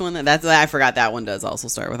first one. I forgot that one does also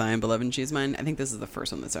start with I am beloved and she is mine. I think this is the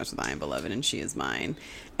first one that starts with I am beloved and she is mine.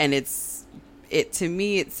 And to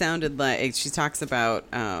me it sounded like she talks about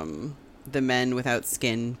the men without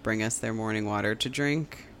skin bring us their morning water to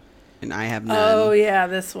drink, and I have none. Oh yeah,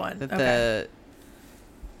 this one. The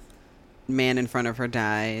man in front of her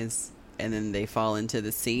dies, and then they fall into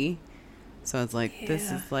the sea. So it's like,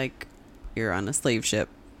 this is like you're on a slave ship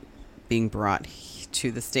being brought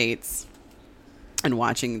to the States and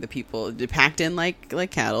watching the people packed in like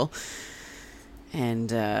cattle,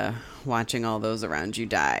 and watching all those around you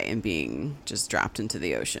die and being just dropped into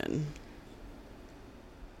the ocean.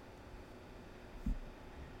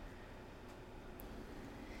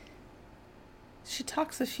 She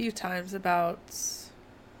talks a few times about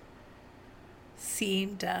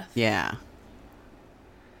seeing death. Yeah.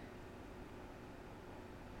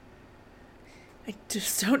 I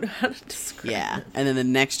just don't know how to describe it. And then the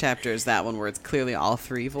next chapter is that one where it's clearly all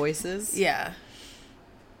three voices. Yeah.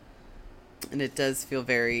 And it does feel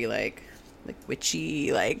very like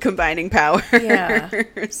witchy, like combining powers. Yeah.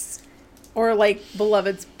 Or like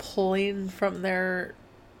Beloved's pulling from their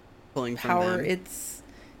power. From them.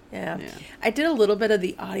 Yeah. I did a little bit of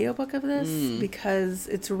the audiobook of this because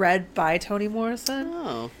it's read by Toni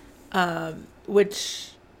Morrison. Oh. Which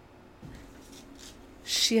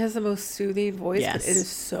she has the most soothing voice, yes. but it is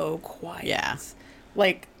so quiet. Yeah.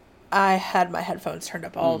 Like, I had my headphones turned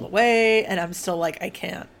up all the way, and I'm still like, I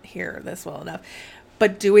can't hear this well enough.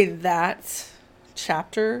 But doing that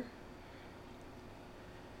chapter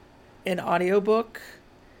in audiobook,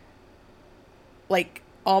 like,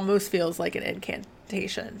 almost feels like an incantation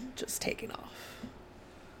just taking off.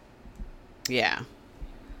 Yeah.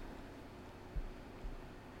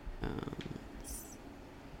 Let's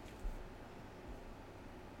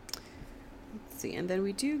see. And then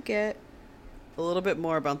we do get a little bit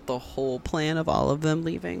more about the whole plan of all of them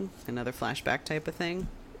leaving. Another flashback type of thing.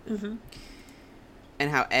 Mm-hmm. And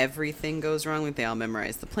how everything goes wrong. Like, they all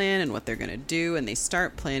memorize the plan and what they're going to do. And they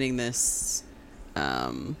start planning this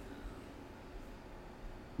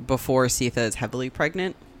before Sita is heavily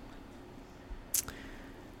pregnant.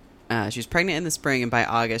 She's pregnant in the spring, and by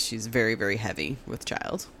August she's very, very heavy with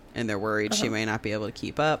child, and they're worried she may not be able to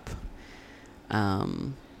keep up.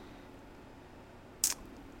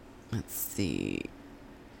 Let's see.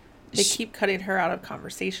 They keep cutting her out of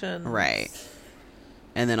conversations. Right.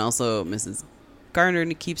 And then also Mrs. Garner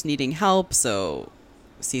keeps needing help, so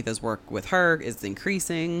Sitha's work with her is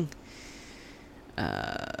increasing.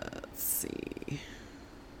 Let's see.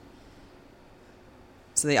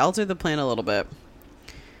 So they altered the plan a little bit.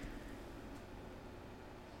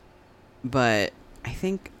 But I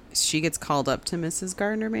think she gets called up to Mrs.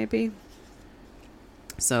 Gardner, maybe.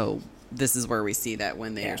 So this is where we see that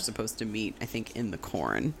when they are supposed to meet, I think, in the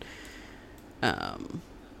corn.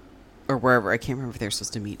 Or wherever. I can't remember if they're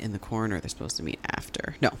supposed to meet in the corn or they're supposed to meet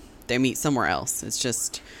after. No, they meet somewhere else. It's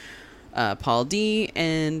just Paul D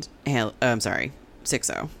and,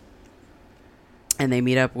 Sixo. And they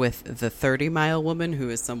meet up with the 30-mile woman, who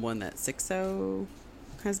is someone that Sixo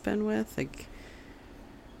has been with. Like,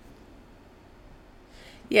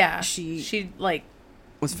 yeah, she like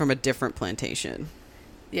was from a different plantation.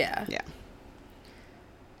 Yeah. Yeah.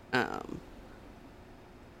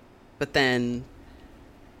 But then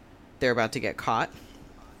they're about to get caught.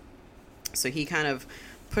 So he kind of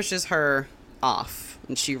pushes her off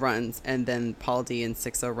and she runs, and then Paul D and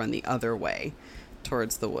Sixo run the other way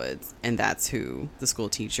towards the woods, and that's who the school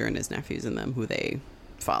teacher and his nephews and them who they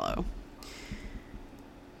follow.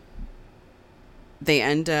 They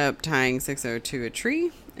end up tying Sixo to a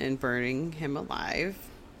tree and burning him alive.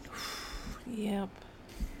 Yep.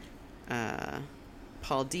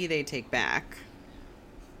 Paul D they take back.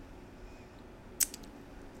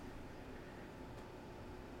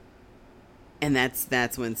 And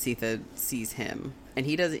that's when Sitha sees him. And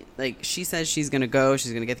he doesn't, like, she says she's going to go,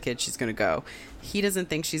 she's going to get the kid, she's going to go. He doesn't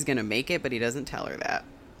think she's going to make it, but he doesn't tell her that.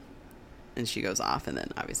 And she goes off, and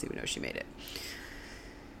then obviously we know she made it.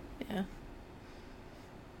 Yeah.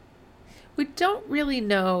 We don't really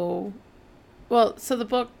know. Well, so the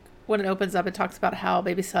book, when it opens up, it talks about how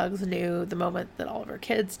Baby Suggs knew the moment that all of her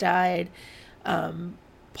kids died.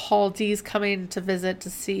 Paul D's coming to visit to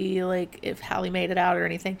see, like, if Hallie made it out or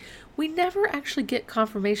anything. We never actually get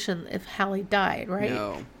confirmation if Hallie died, right?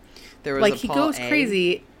 No. There was like, a he Paul goes A,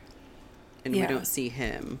 crazy. and we don't see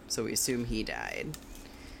him, so we assume he died.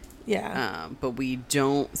 Yeah. But we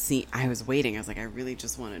don't see... I was waiting. I was like, I really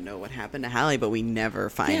just want to know what happened to Hallie, but we never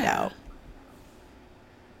find out.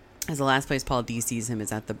 As the last place Paul D sees him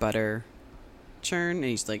is at the butter churn, and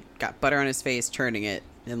he's, like, got butter on his face, churning it,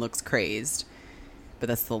 and looks crazed. But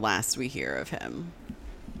that's the last we hear of him.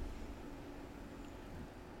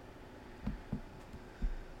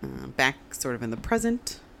 Back sort of in the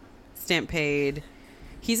present, Stampede.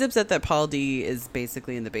 He's upset that Paul D is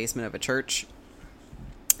basically in the basement of a church.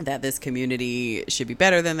 That this community should be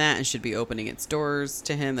better than that and should be opening its doors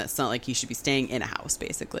to him. That's not like he should be staying in a house,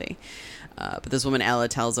 basically. But this woman, Ella,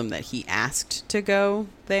 tells him that he asked to go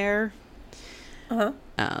there.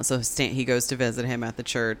 So he goes to visit him at the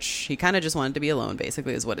church. He kind of just wanted to be alone,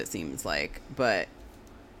 basically, is what it seems like. But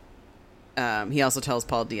he also tells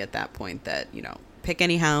Paul D at that point that, you know, pick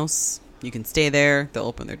any house. You can stay there. They'll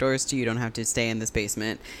open their doors to you. You don't have to stay in this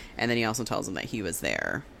basement. And then he also tells him that he was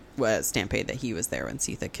there, Stampede, that he was there when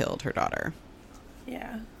Sitha killed her daughter.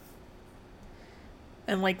 Yeah.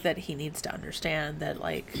 And, like, that he needs to understand that,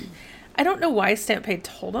 like, I don't know why Stampede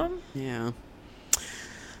told him. Yeah.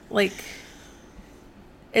 Like...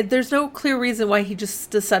 there's no clear reason why he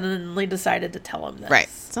just suddenly decided to tell him this. Right.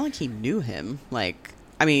 It's not like he knew him. Like,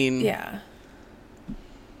 I mean... Yeah.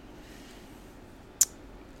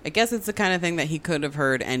 I guess it's the kind of thing that he could have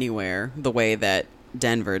heard anywhere, the way that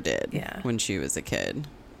Denver did when she was a kid.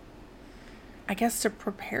 I guess to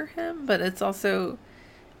prepare him, but it's also...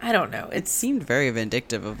 I don't know. It seemed very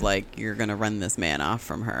vindictive of, like, you're going to run this man off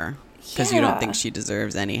from her. Because you don't think she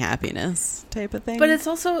deserves any happiness type of thing. But it's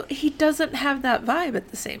also, he doesn't have that vibe at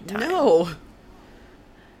the same time. No.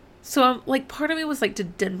 So, I'm like, part of me was like,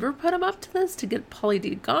 did Denver put him up to this to get Pauly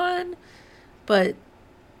D gone? But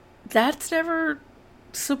that's never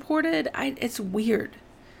supported. It's weird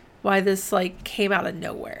why this, like, came out of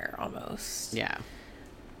nowhere almost. Yeah.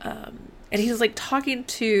 And he's, like, talking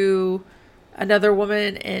to another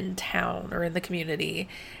woman in town or in the community.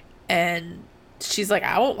 And she's like,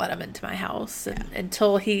 I won't let him into my house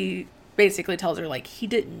until he basically tells her, like, he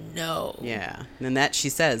didn't know. Yeah. And that, she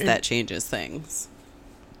says, that changes things.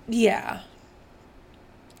 Yeah.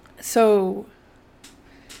 So,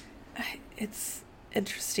 it's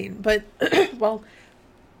interesting. But, well,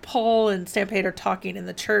 Paul and Stampede are talking in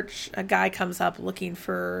the church. A guy comes up looking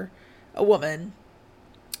for a woman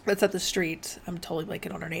that's at the street. I'm totally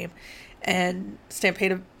blanking on her name. And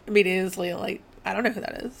Stampede immediately is like, I don't know who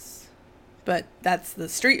that is. But that's the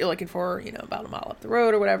street you're looking for, you know, about a mile up the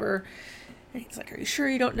road or whatever. And he's like, are you sure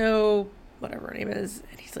you don't know whatever her name is?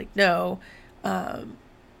 And he's like, no.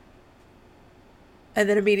 And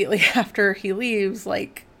then immediately after he leaves,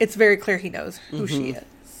 like, it's very clear he knows who she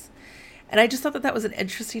is. And I just thought that was an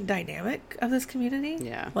interesting dynamic of this community.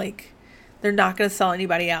 Yeah. Like, they're not going to sell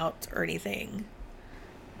anybody out or anything.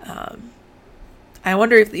 I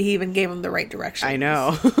wonder if he even gave him the right direction. I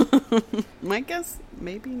know. My guess,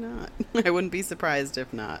 maybe not. I wouldn't be surprised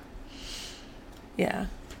if not. Yeah.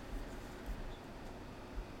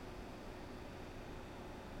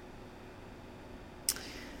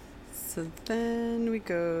 So then we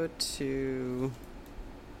go to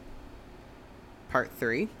part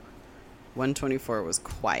 3. 124 was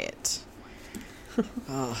quiet.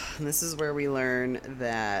 And this is where we learn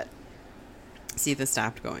that Seetha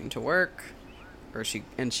stopped going to work, she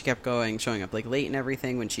kept showing up like late and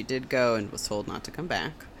everything when she did go, and was told not to come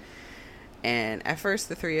back. And at first,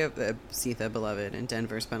 the three of Seetha, Beloved, and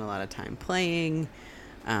Denver spent a lot of time playing.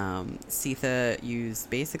 Seetha used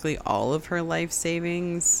basically all of her life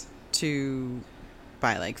savings to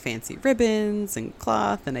buy like fancy ribbons and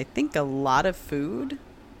cloth, and I think a lot of food.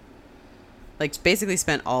 Like, basically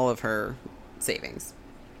spent all of her savings,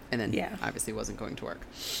 and then obviously wasn't going to work.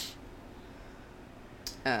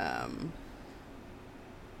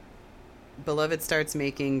 Beloved starts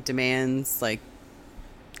making demands, like,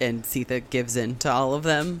 and Seetha gives in to all of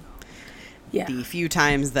them. Yeah. The few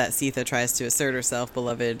times that Seetha tries to assert herself,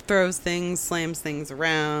 Beloved throws things, slams things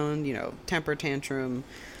around, temper tantrum.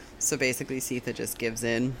 So basically Seetha just gives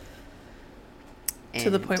in.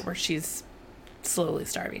 To the point where she's slowly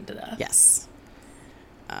starving to death. Yes.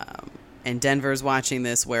 And Denver's watching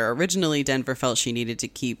this, where originally Denver felt she needed to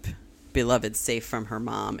keep Beloved safe from her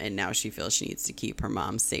mom, and now she feels she needs to keep her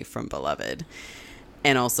mom safe from Beloved.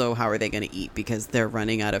 And also, how are they going to eat? Because they're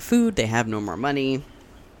running out of food. They have no more money.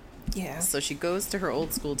 Yeah. So she goes to her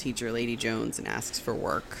old school teacher, Lady Jones, and asks for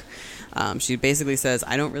work. She basically says,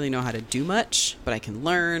 I don't really know how to do much, but I can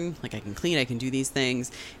learn. Like, I can clean, I can do these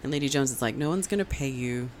things. And Lady Jones is like, no one's going to pay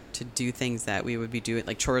you to do things that we would be doing,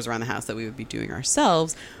 like chores around the house that we would be doing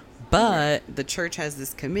ourselves. But the church has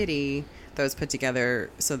this committee that was put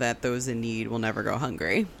together so that those in need will never go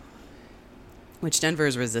hungry, which Denver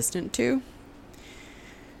is resistant to.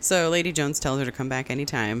 So Lady Jones tells her to come back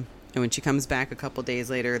anytime. And when she comes back a couple days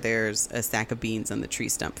later, there's a stack of beans on the tree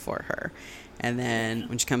stump for her. And then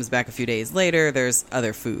when she comes back a few days later, there's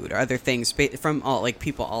other food or other things from all, like,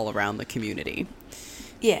 people all around the community.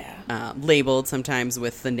 Yeah. Labeled sometimes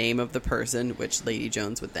with the name of the person, which Lady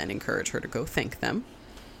Jones would then encourage her to go thank them.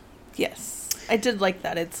 Yes. I did like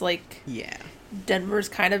that. It's like, yeah, Denver's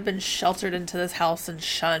kind of been sheltered into this house and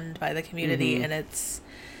shunned by the community. And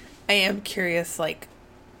I am curious, like,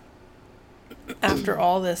 after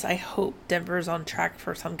all this, I hope Denver's on track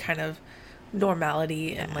for some kind of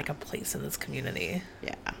normality and like a place in this community.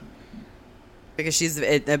 Yeah. Because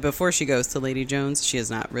before she goes to Lady Jones, she has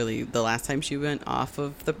not really, the last time she went off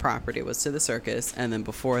of the property was to the circus. And then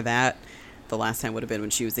before that, the last time would have been when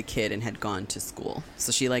she was a kid and had gone to school.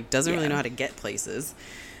 So she like doesn't really know how to get places.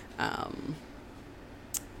 And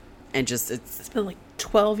just, it's been like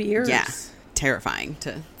 12 years. Yeah. Terrifying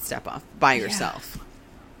to step off by yourself.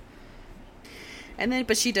 And then,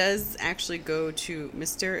 but she does actually go to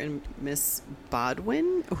Mr. and Miss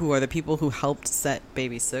Bodwin, who are the people who helped set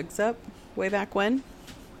Baby Suggs up way back when.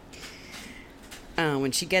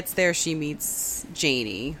 When she gets there, she meets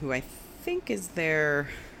Janie, who I think is their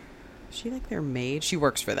maid? She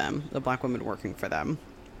works for them, the black woman working for them.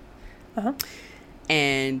 Uh-huh.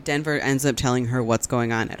 And Denver ends up telling her what's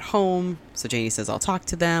going on at home. So Janie says, I'll talk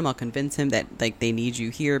to them. I'll convince him that like they need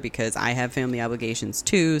you here because I have family obligations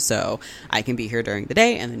too. So I can be here during the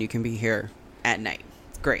day and then you can be here at night.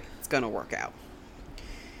 It's great. It's going to work out.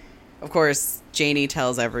 Of course, Janie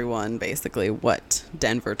tells everyone basically what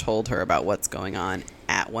Denver told her about what's going on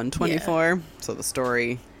at 124. Yeah. So the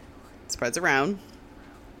story spreads around.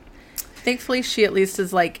 Thankfully, she at least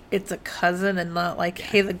is like, it's a cousin and not like,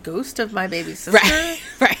 hey, the ghost of my baby sister.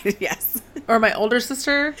 Right, yes. Or my older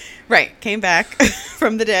sister. Right, came back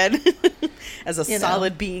from the dead as a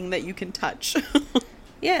solid being that you can touch.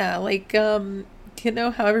 Yeah, like, how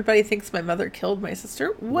everybody thinks my mother killed my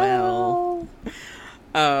sister? Well.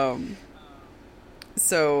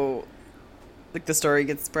 So, like, the story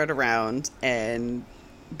gets spread around, and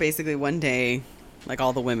basically one day, like,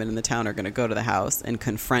 all the women in the town are going to go to the house and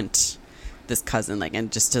confront this cousin, like,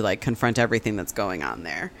 and just to like confront everything that's going on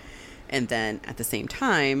there. And then at the same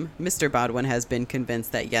time, Mr. Bodwin has been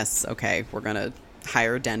convinced that yes, okay, we're gonna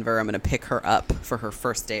hire Denver. I'm gonna pick her up for her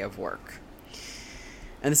first day of work.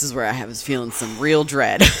 And this is where I was feeling some real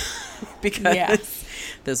dread because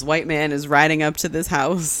this white man is riding up to this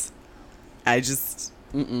house. I just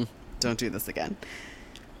don't do this again.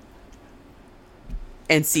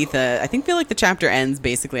 And Sitha, I feel like the chapter ends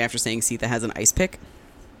basically after saying Sitha has an ice pick.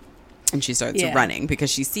 And she starts running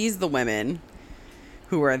because she sees the women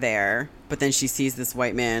who are there, but then she sees this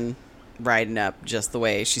white man riding up just the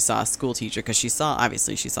way she saw a school teacher, because she saw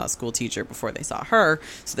a school teacher before they saw her,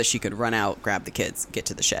 so that she could run out, grab the kids, get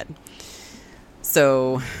to the shed.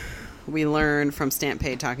 So we learn from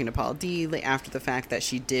Stampede talking to Paul D after the fact that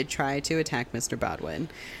she did try to attack Mr. Bodwin,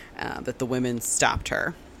 that the women stopped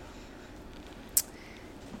her.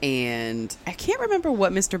 And I can't remember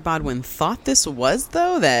what Mr. Bodwin thought this was,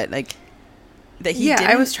 though, that he didn't.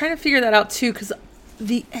 I was trying to figure that out too, because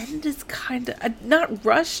the end is kind of not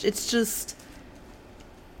rushed. It's just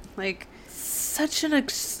like such an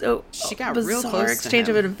she got bizarre real close exchange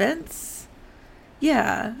to him. of events.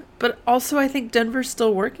 Yeah, but also I think Denver's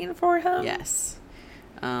still working for him. Yes.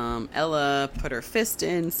 Ella put her fist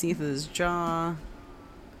in Sitha's jaw.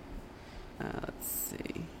 Let's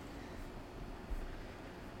see.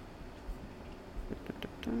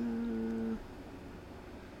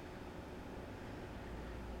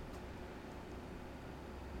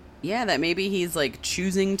 Yeah, that maybe he's like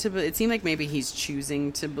choosing to. It seemed like maybe he's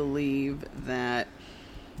choosing to believe that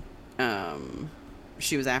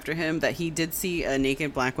she was after him. That he did see a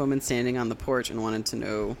naked black woman standing on the porch and wanted to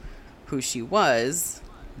know who she was,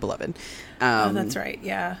 beloved. Oh, that's right.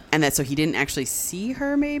 Yeah, and that so he didn't actually see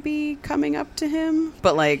her maybe coming up to him,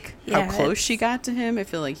 but like how close she got to him, I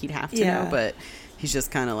feel like he'd have to know. But he's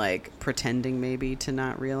just kind of like pretending maybe to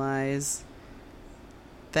not realize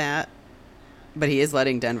that. But he is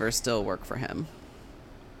letting Denver still work for him.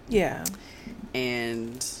 Yeah.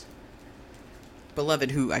 And beloved,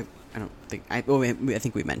 who I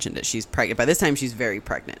think we mentioned it. She's pregnant. By this time, she's very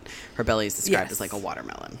pregnant. Her belly is described as like a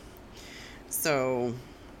watermelon. So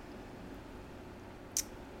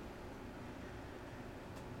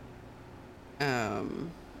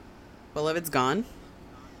beloved's gone.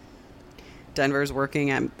 Denver's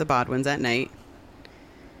working at the Bodwins at night.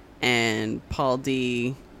 And Paul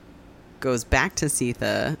D goes back to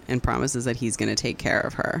Sitha and promises that he's going to take care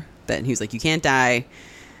of her. That he's like, you can't die.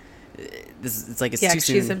 It's like it's too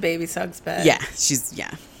soon. She's in baby Sug's bed. Yeah.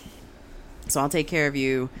 So I'll take care of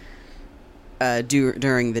you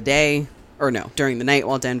during the day, or no, during the night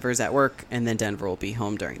while Denver's at work, and then Denver will be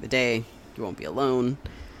home during the day. You won't be alone.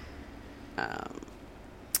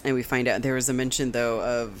 And we find out there was a mention though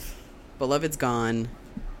of beloved's gone.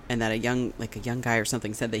 And that a young guy or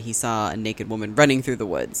something said that he saw a naked woman running through the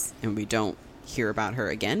woods, and we don't hear about her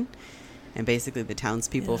again. And basically the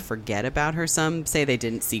townspeople forget about her. Some say they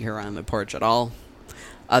didn't see her on the porch at all.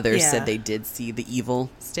 Others said they did see the evil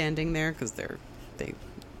standing there because they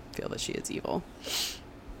feel that she is evil.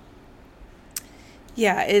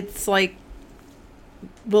 Yeah, it's like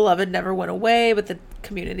beloved never went away, but the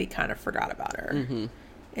community kind of forgot about her. Mm-hmm.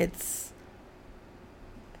 It's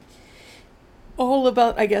all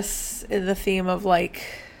about, I guess, in the theme of like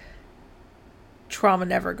trauma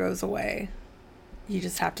never goes away. You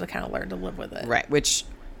just have to kind of learn to live with it. Right. Which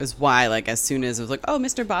is why, like, as soon as it was like, oh,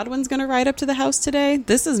 Mr. Bodwin's going to ride up to the house today.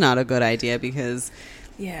 This is not a good idea because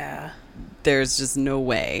there's just no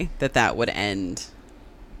way that would end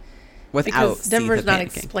without because Denver's not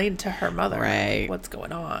panicking. Explained to her mother what's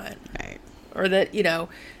going on. Right. Or that,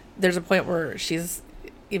 there's a point where she's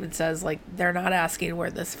even says, like, they're not asking where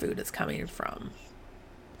this food is coming from.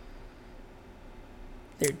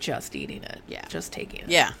 They're just eating it. Yeah. Just taking it.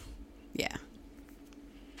 Yeah.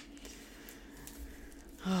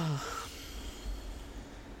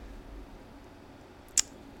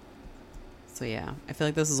 So, yeah. I feel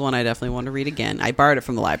like this is one I definitely want to read again. I borrowed it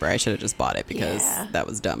from the library. I should have just bought it because that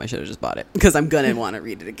was dumb. I should have just bought it because I'm going to want to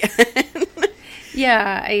read it again.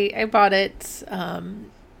 Yeah, I bought it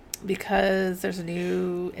because there's a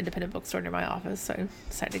new independent bookstore near my office, so I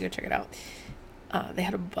decided to go check it out. They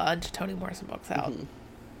had a bunch of Toni Morrison books out. Mm-hmm.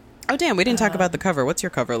 Oh, damn, we didn't talk about the cover. What's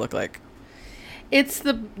your cover look like? It's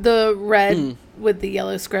the red with the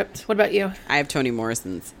yellow script. What about you? I have Toni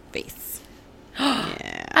Morrison's face.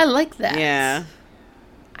 Yeah. I like that. Yeah.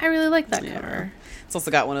 I really like that cover. It's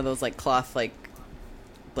also got one of those, like, cloth, like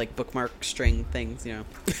bookmark string things, Yeah.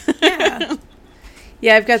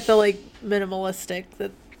 Yeah, I've got the, like, minimalistic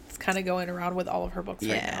that's kind of going around with all of her books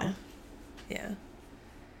right now. Yeah.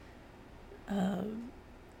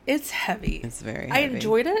 It's heavy. It's very heavy. I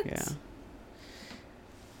enjoyed it. Yeah.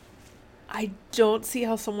 I don't see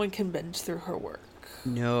how someone can binge through her work.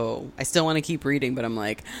 No. I still want to keep reading, but I'm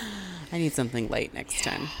like, I need something light next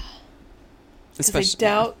time. Especially, I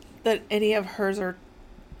doubt that any of hers are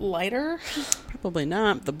lighter. Probably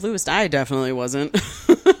not. The Bluest Eye definitely wasn't.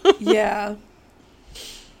 Yeah.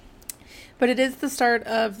 But it is the start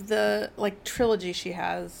of the, like, trilogy she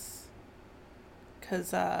has.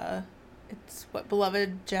 because it's what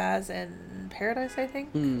Beloved, Jazz, and Paradise, I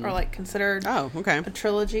think, are like considered a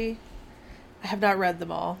trilogy. I have not read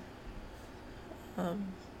them all. Yeah,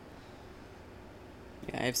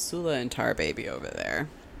 I have Sula and Tar Baby over there.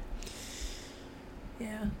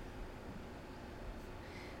 Yeah.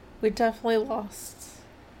 We definitely lost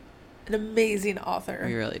an amazing author.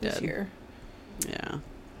 We really this did. Year. Yeah.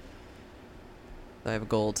 I have a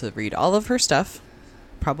goal to read all of her stuff.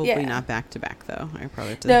 Probably not back to back though. I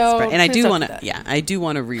probably have to spread. And I do want to. Yeah, I do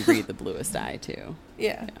want to reread The Bluest Eye too.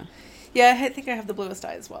 Yeah. Yeah, I think I have The Bluest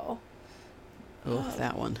Eye as well. Oh,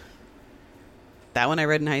 that one. That one I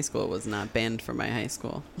read in high school. Was not banned from my high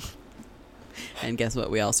school. And guess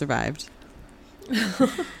what? We all survived.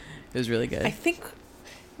 It was really good. I think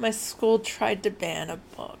my school tried to ban a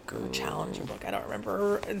book or challenge a book. I don't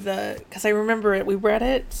remember because I remember it. We read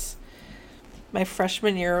it my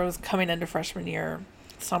freshman year. I was coming into freshman year,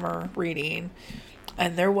 summer reading,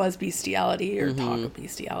 and there was bestiality or talk of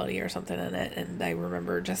bestiality or something in it. And I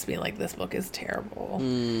remember just being like, "This book is terrible."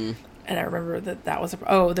 And I remember that was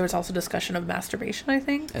there was also discussion of masturbation, I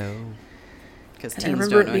think. Oh, because I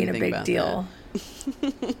remember it being a big deal.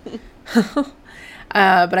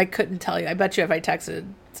 But I couldn't tell you. I bet you if I texted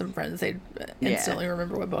some friends, they'd instantly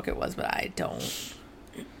remember what book it was, but I don't.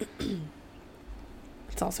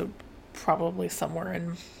 It's also probably somewhere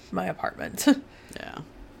in my apartment. Yeah.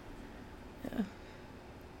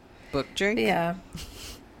 Book drink? Yeah.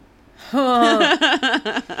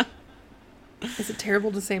 Is it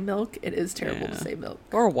terrible to say milk? It is terrible to say milk.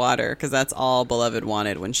 Or water, because that's all Beloved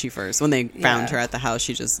wanted when they found her at the house.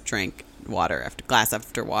 She just drank water after glass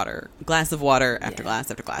after water, glass of water after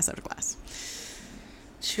glass after glass after glass.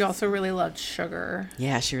 She also really loved sugar.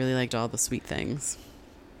 Yeah, she really liked all the sweet things.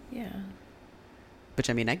 Yeah.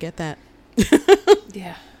 Which, I mean, I get that.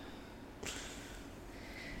 Yeah.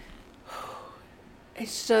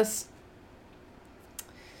 It's just,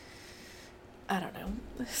 I don't know.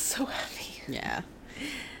 It's so heavy. Yeah.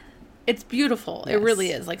 It's beautiful. Yes. It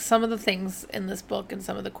really is. Like some of the things in this book and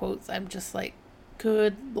some of the quotes, I'm just like,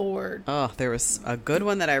 good Lord. Oh, there was a good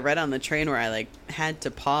one that I read on the train where I had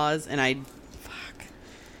to pause and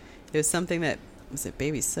it was something that, was it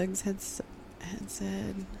Baby Suggs had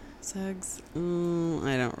said? Suggs? I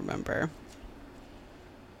don't remember.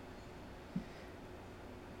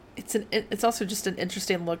 It's also just an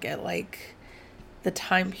interesting look at like the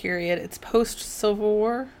time period. It's post Civil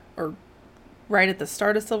War or right at the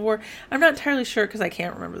start of Civil War. I'm not entirely sure because I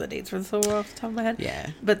can't remember the dates for the Civil War off the top of my head.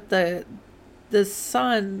 Yeah. But the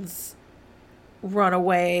sons run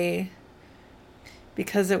away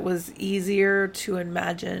because it was easier to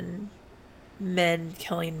imagine men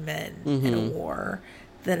killing men in a war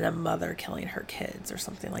than a mother killing her kids or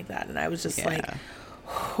something like that. And I was just like,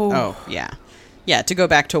 oh, yeah. Yeah, to go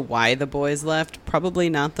back to why the boys left, probably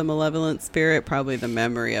not the malevolent spirit, probably the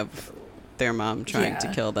memory of their mom trying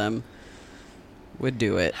to kill them would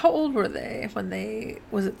do it. How old were they when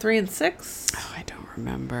was it 3 and 6? Oh, I don't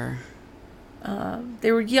remember.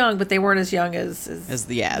 They were young, but they weren't as young as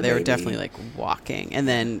they were definitely like walking. And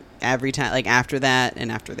then every time, like after that,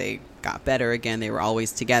 and after they got better again, they were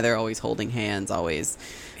always together, always holding hands, always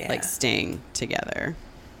like staying together.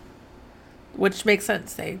 Which makes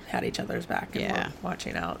sense. They had each other's back and were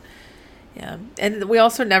watching out. Yeah. And we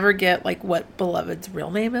also never get like what Beloved's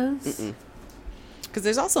real name is. Because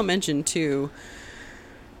there's also mention too,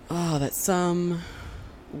 that some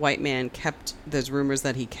white man there's rumors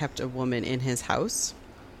that he kept a woman in his house.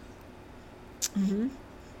 Mm-hmm.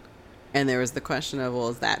 And there was the question of, well,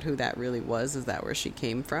 is that who that really was? Is that where she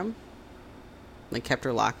came from? Like kept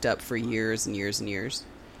her locked up for years and years and years.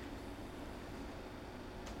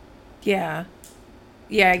 Yeah.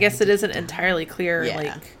 Yeah, I guess it isn't entirely clear. Yeah. Like,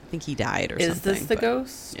 I think he died or something. Is this the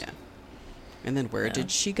ghost? Yeah. And then where did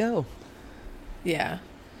she go? Yeah.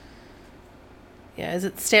 Yeah, is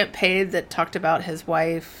it Stamp Paid that talked about his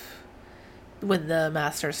wife when the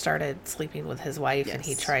master started sleeping with his wife and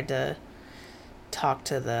he tried to talk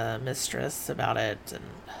to the mistress about it? And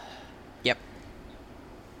yep.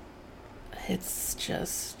 It's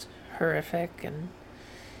just horrific. And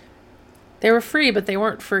they were free, but they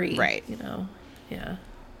weren't free. Right. You know? Yeah.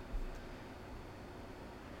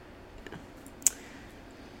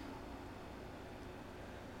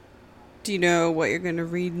 Do you know what you're going to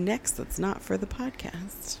read next that's not for the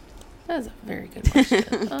podcast? That is a very good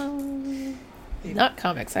question. Not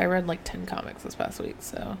comics. I read like 10 comics this past week,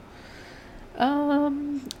 so.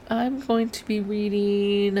 I'm going to be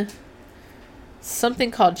reading something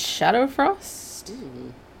called Shadowfrost.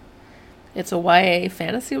 Ooh. It's a YA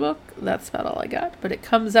fantasy book. That's about all I got. But it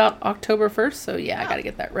comes out October 1st, so I got to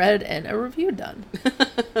get that read and a review done.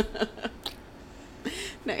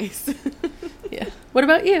 Nice. Yeah. What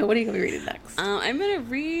about you? What are you going to be reading next? I'm going to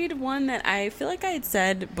read one that I feel like I had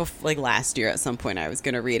said like last year at some point I was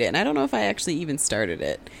going to read it. And I don't know if I actually even started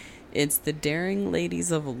it. It's The Daring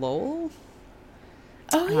Ladies of Lowell.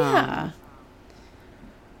 Oh, yeah.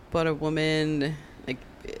 But a woman, like,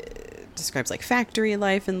 describes, like, factory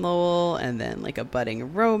life in Lowell, and then, like, a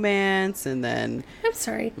budding romance, and then... I'm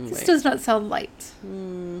sorry. This does not sound light.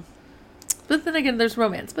 But then again, there's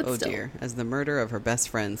romance, but still. Oh, dear. As the murder of her best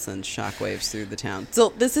friend sends shockwaves through the town.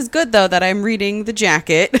 So this is good, though, that I'm reading the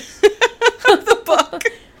jacket of the book.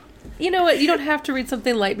 You know what? You don't have to read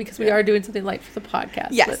something light because we are doing something light for the podcast.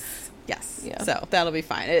 Yes. Yes. Yeah. So that'll be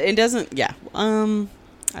fine. It doesn't, yeah.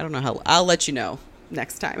 I don't know how, I'll let you know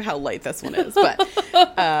next time how light this one is. But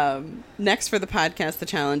next for the podcast, the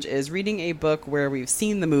challenge is reading a book where we've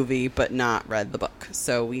seen the movie but not read the book.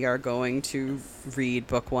 So we are going to read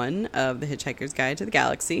book 1 of The Hitchhiker's Guide to the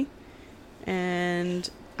Galaxy. And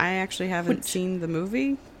I actually haven't seen the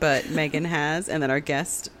movie, but Megan has, and then our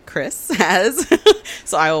guest, Chris, has.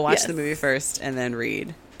 So I will watch the movie first and then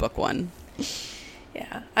read book 1.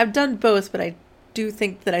 Yeah. I've done both, but I do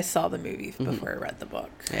think that I saw the movie before I read the book.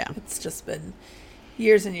 Yeah. It's just been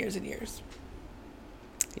years and years and years.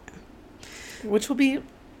 Yeah. Which will be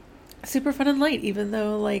super fun and light, even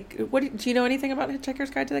though, like, do you know anything about Hitchhiker's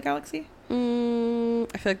Guide to the Galaxy?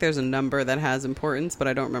 I feel like there's a number that has importance, but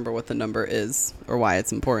I don't remember what the number is or why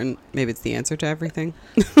it's important. Maybe it's the answer to everything.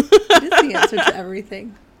 It is the answer to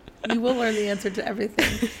everything. You will learn the answer to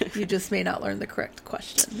everything. You just may not learn the correct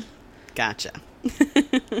question. Gotcha.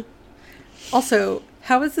 Also,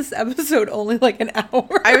 how is this episode only like an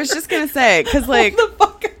hour? I was just going to say, because, like, Hold the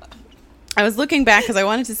fuck up. I was looking back because I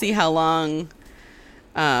wanted to see how long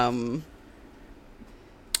A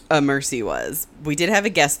Mercy was. We did have a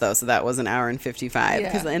guest, though, so that was an hour and 55.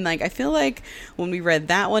 Yeah. And, like, I feel like when we read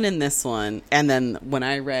that one and this one, and then when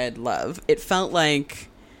I read Love, it felt like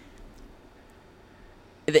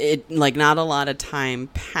like not a lot of time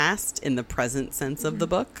passed in the present sense of the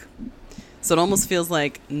book. So it almost feels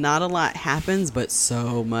like not a lot happens, but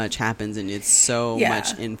so much happens, and it's so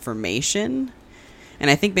much information. And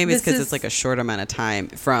I think maybe it's because it's like a short amount of time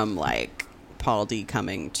from, like, Paul D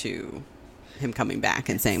coming back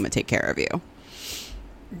and saying, I'm going to take care of you.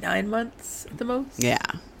 9 months at the most? Yeah.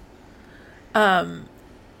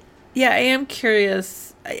 Yeah, I am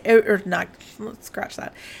curious, or not, let's scratch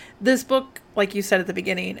that. This book, like you said at the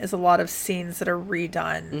beginning, is a lot of scenes that are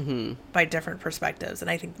redone by different perspectives. And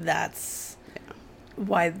I think that's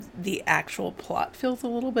why the actual plot feels a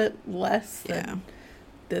little bit less than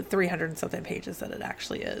the 300 and something pages that it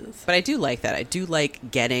actually is. But I do like that. I do like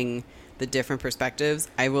getting the different perspectives.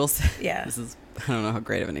 I will say, this is, I don't know how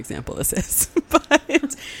great of an example this is, but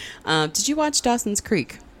did you watch Dawson's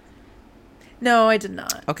Creek? No, I did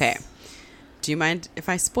not. Okay. Do you mind if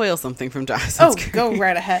I spoil something from Dawson's Creek? Go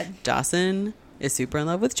right ahead. Dawson is super in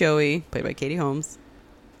love with Joey, played by Katie Holmes.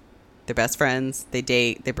 They're best friends. They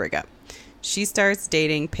date. They break up. She starts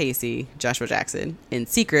dating Pacey, Joshua Jackson, in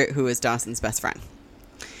secret, who is Dawson's best friend.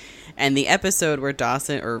 And the episode where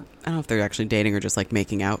Dawson, or I don't know if they're actually dating or just, like,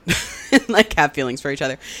 making out and, like, have feelings for each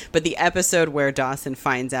other. But the episode where Dawson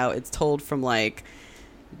finds out, it's told from, like,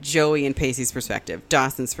 Joey and Pacey's perspective,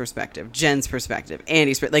 Dawson's perspective, Jen's perspective,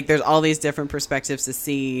 Andy's, like, there's all these different perspectives to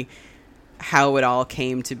see how it all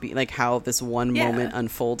came to be, like, how this one moment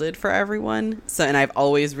unfolded for everyone. So, and I've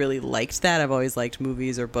always really liked that. I've always liked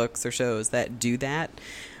movies or books or shows that do that,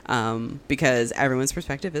 because everyone's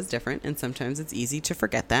perspective is different, and sometimes it's easy to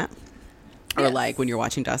forget that. Or like when you're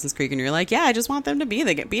watching Dawson's Creek and you're like, yeah, I just want them to be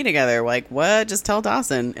together. Like, what? Just tell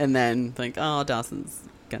Dawson. And then like, oh, Dawson's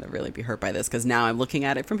gonna really be hurt by this because now I'm looking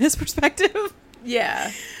at it from his perspective.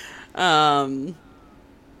 Yeah. We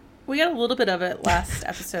got a little bit of it last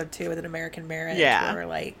episode too with An American Marriage. Yeah. Where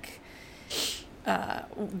like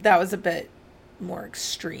that was a bit more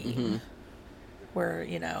extreme. Where,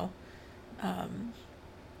 you know,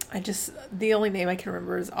 the only name I can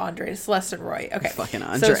remember is Andre. Celeste and Roy. Okay. Fucking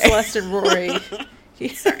Andre. So Celeste and Rory.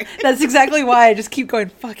 Sorry. That's exactly why I just keep going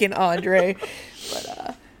fucking Andre.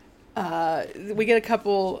 But we get a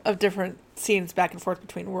couple of different scenes back and forth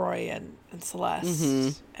between Roy and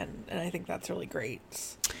Celeste. And I think that's really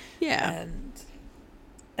great. Yeah. And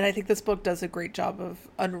I think this book does a great job of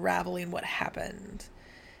unraveling what happened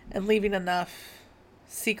and leaving enough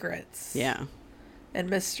secrets. Yeah. And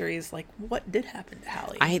mysteries, like what did happen to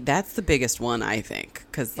Hallie? That's the biggest one, I think,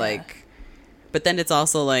 because like, but then it's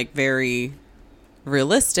also like very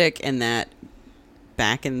realistic in that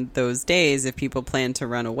back in those days, if people planned to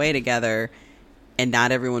run away together and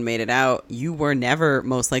not everyone made it out, you were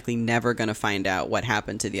most likely never going to find out what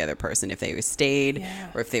happened to the other person, if they stayed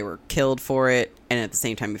or if they were killed for it. And at the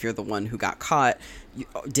same time, if you're the one who got caught,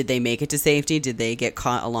 did they make it to safety? Did they get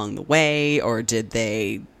caught along the way, or did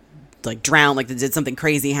they like drown? Like, did something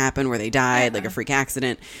crazy happen where they died, like a freak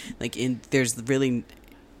accident? Like, there's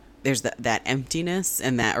that emptiness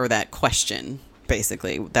and that question,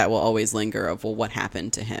 basically, that will always linger of, well, what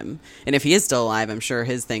happened to him? And if he is still alive, I'm sure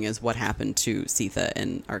his thing is what happened to Sitha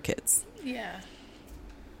and our kids. Yeah.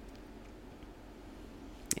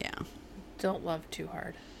 Yeah. Don't love too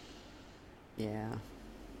hard. Yeah.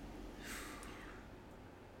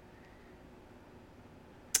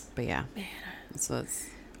 But yeah. Man. So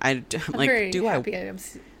I'm like, very do happy I?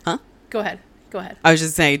 Huh? Go ahead. I was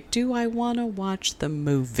just saying, do I want to watch the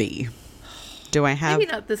movie? Do I have?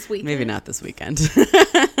 Maybe not this weekend. Maybe not this weekend.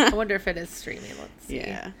 I wonder if it is streaming. Let's see.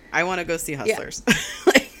 Yeah. I want to go see Hustlers.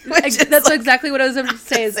 Yeah. That's exactly what I was going to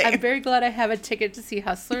say. Is I'm very glad I have a ticket to see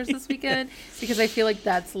Hustlers this weekend because I feel like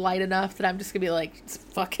that's light enough that I'm just going to be like,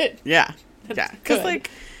 fuck it. Yeah. Yeah. Because like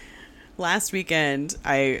last weekend,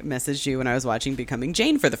 I messaged you when I was watching Becoming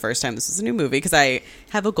Jane for the first time. This was a new movie because I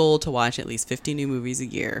have a goal to watch at least 50 new movies a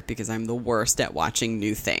year because I'm the worst at watching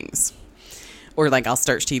new things. Or like I'll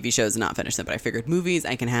start TV shows and not finish them. But I figured movies,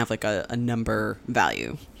 I can have like a number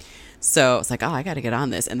value. So it's like, oh, I got to get on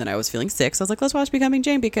this. And then I was feeling sick. So I was like, let's watch Becoming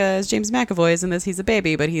Jane because James McAvoy is in this. He's a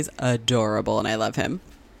baby, but he's adorable and I love him.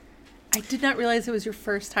 I did not realize it was your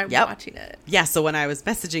first time watching it. Yeah, so when I was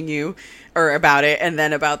messaging you or about it, and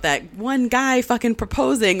then about that one guy fucking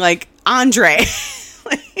proposing, like Andre.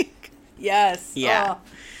 Like, yes. Yeah.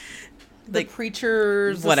 The like,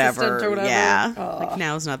 preacher's whatever. Assistant or whatever. Yeah. Oh. Like,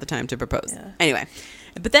 now's not the time to propose. Yeah. Anyway.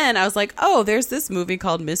 But then I was like, oh, there's this movie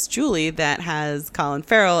called Miss Julie that has Colin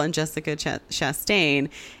Farrell and Jessica Chastain.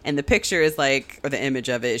 And the picture is like, or the image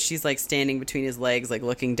of it, she's like standing between his legs, like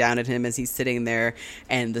looking down at him as he's sitting there.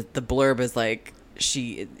 And the blurb is like,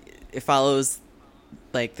 it follows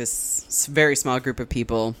like this very small group of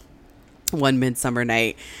people one midsummer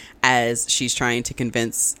night as she's trying to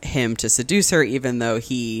convince him to seduce her, even though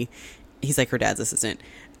he's like her dad's assistant.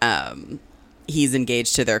 He's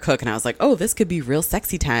engaged to their cook, and I was like, oh, this could be real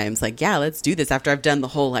sexy times. Like, yeah, let's do this. After I've done the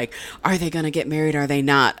whole, like, are they going to get married? Are they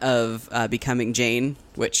not? Of Becoming Jane,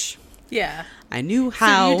 which I knew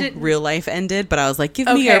how real life ended, but I was like, give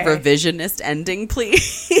me a revisionist ending,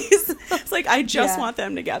 please. It's like, I just want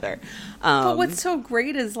them together. But what's so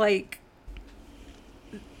great is, like,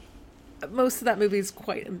 most of that movie is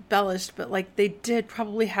quite embellished, but, like, they did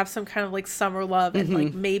probably have some kind of, like, summer love, and,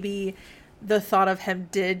 like, maybe the thought of him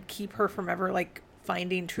did keep her from ever like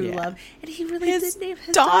finding true love, and he really did name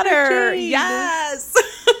his daughter Jane. Yes.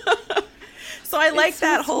 So I like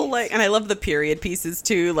that whole like, and I love the period pieces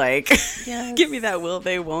too. Like, give me that will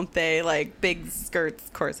they, won't they? Like big skirts,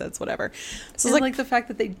 corsets, whatever. So and like the fact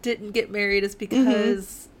that they didn't get married is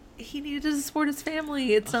because he needed to support his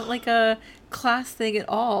family. It's not like a class thing at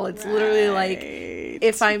all. It's literally like,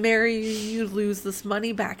 if I marry you, you lose this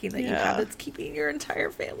money backing that you have that's keeping your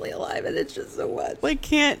entire family alive, and it's just so what? Like,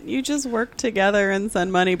 can't you just work together and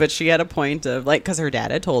send money? But she had a point of like, because her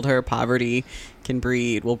dad had told her poverty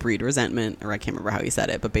will breed resentment, or I can't remember how he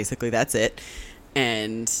said it, but basically that's it.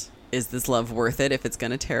 And is this love worth it if it's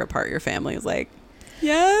going to tear apart your family? It's like,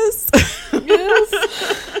 yes.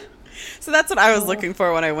 Yes. So that's what I was looking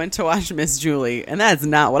for when I went to watch Miss Julie, and that's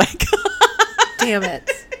not what I got. Damn it.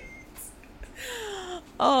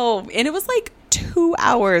 Oh, and it was like 2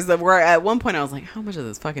 hours where at one point I was like, how much of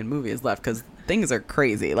this fucking movie is left? Because things are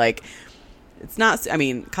crazy. Like, it's not, I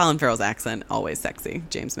mean, Colin Farrell's accent, always sexy.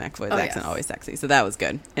 James McAvoy's accent, always sexy. So that was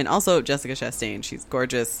good. And also Jessica Chastain, she's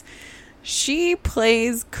gorgeous. She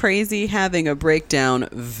plays crazy having a breakdown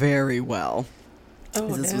very well. Oh,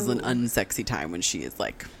 this was an unsexy time when she is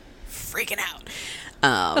like freaking out.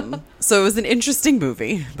 So it was an interesting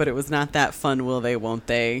movie, but it was not that fun will they, won't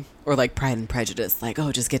they, or like Pride and Prejudice, like,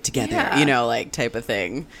 oh, just get together, you know, like type of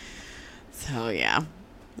thing. So yeah,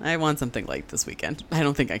 I want something like this weekend. I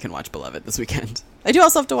don't think I can watch Beloved this weekend. I do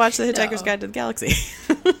also have to watch The Hitchhiker's Guide to the Galaxy.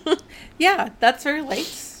 Yeah, that's very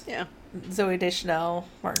late. Yeah. Zooey Deschanel,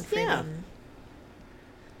 Martin Freeman.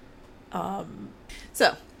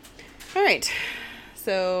 So, all right.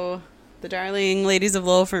 So, The Darling Ladies of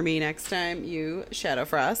Lowell for me next time. You, Shadow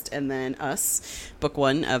Frost, and then us, book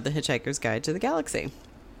 1 of The Hitchhiker's Guide to the Galaxy.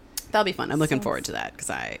 That'll be fun. I'm looking forward to that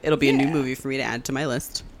because it'll be a new movie for me to add to my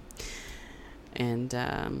list. And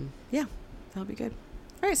yeah, that'll be good.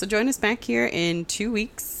 All right, so join us back here in 2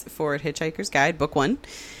 weeks for Hitchhiker's Guide, book 1.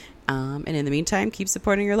 And in the meantime, keep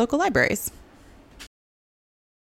supporting your local libraries.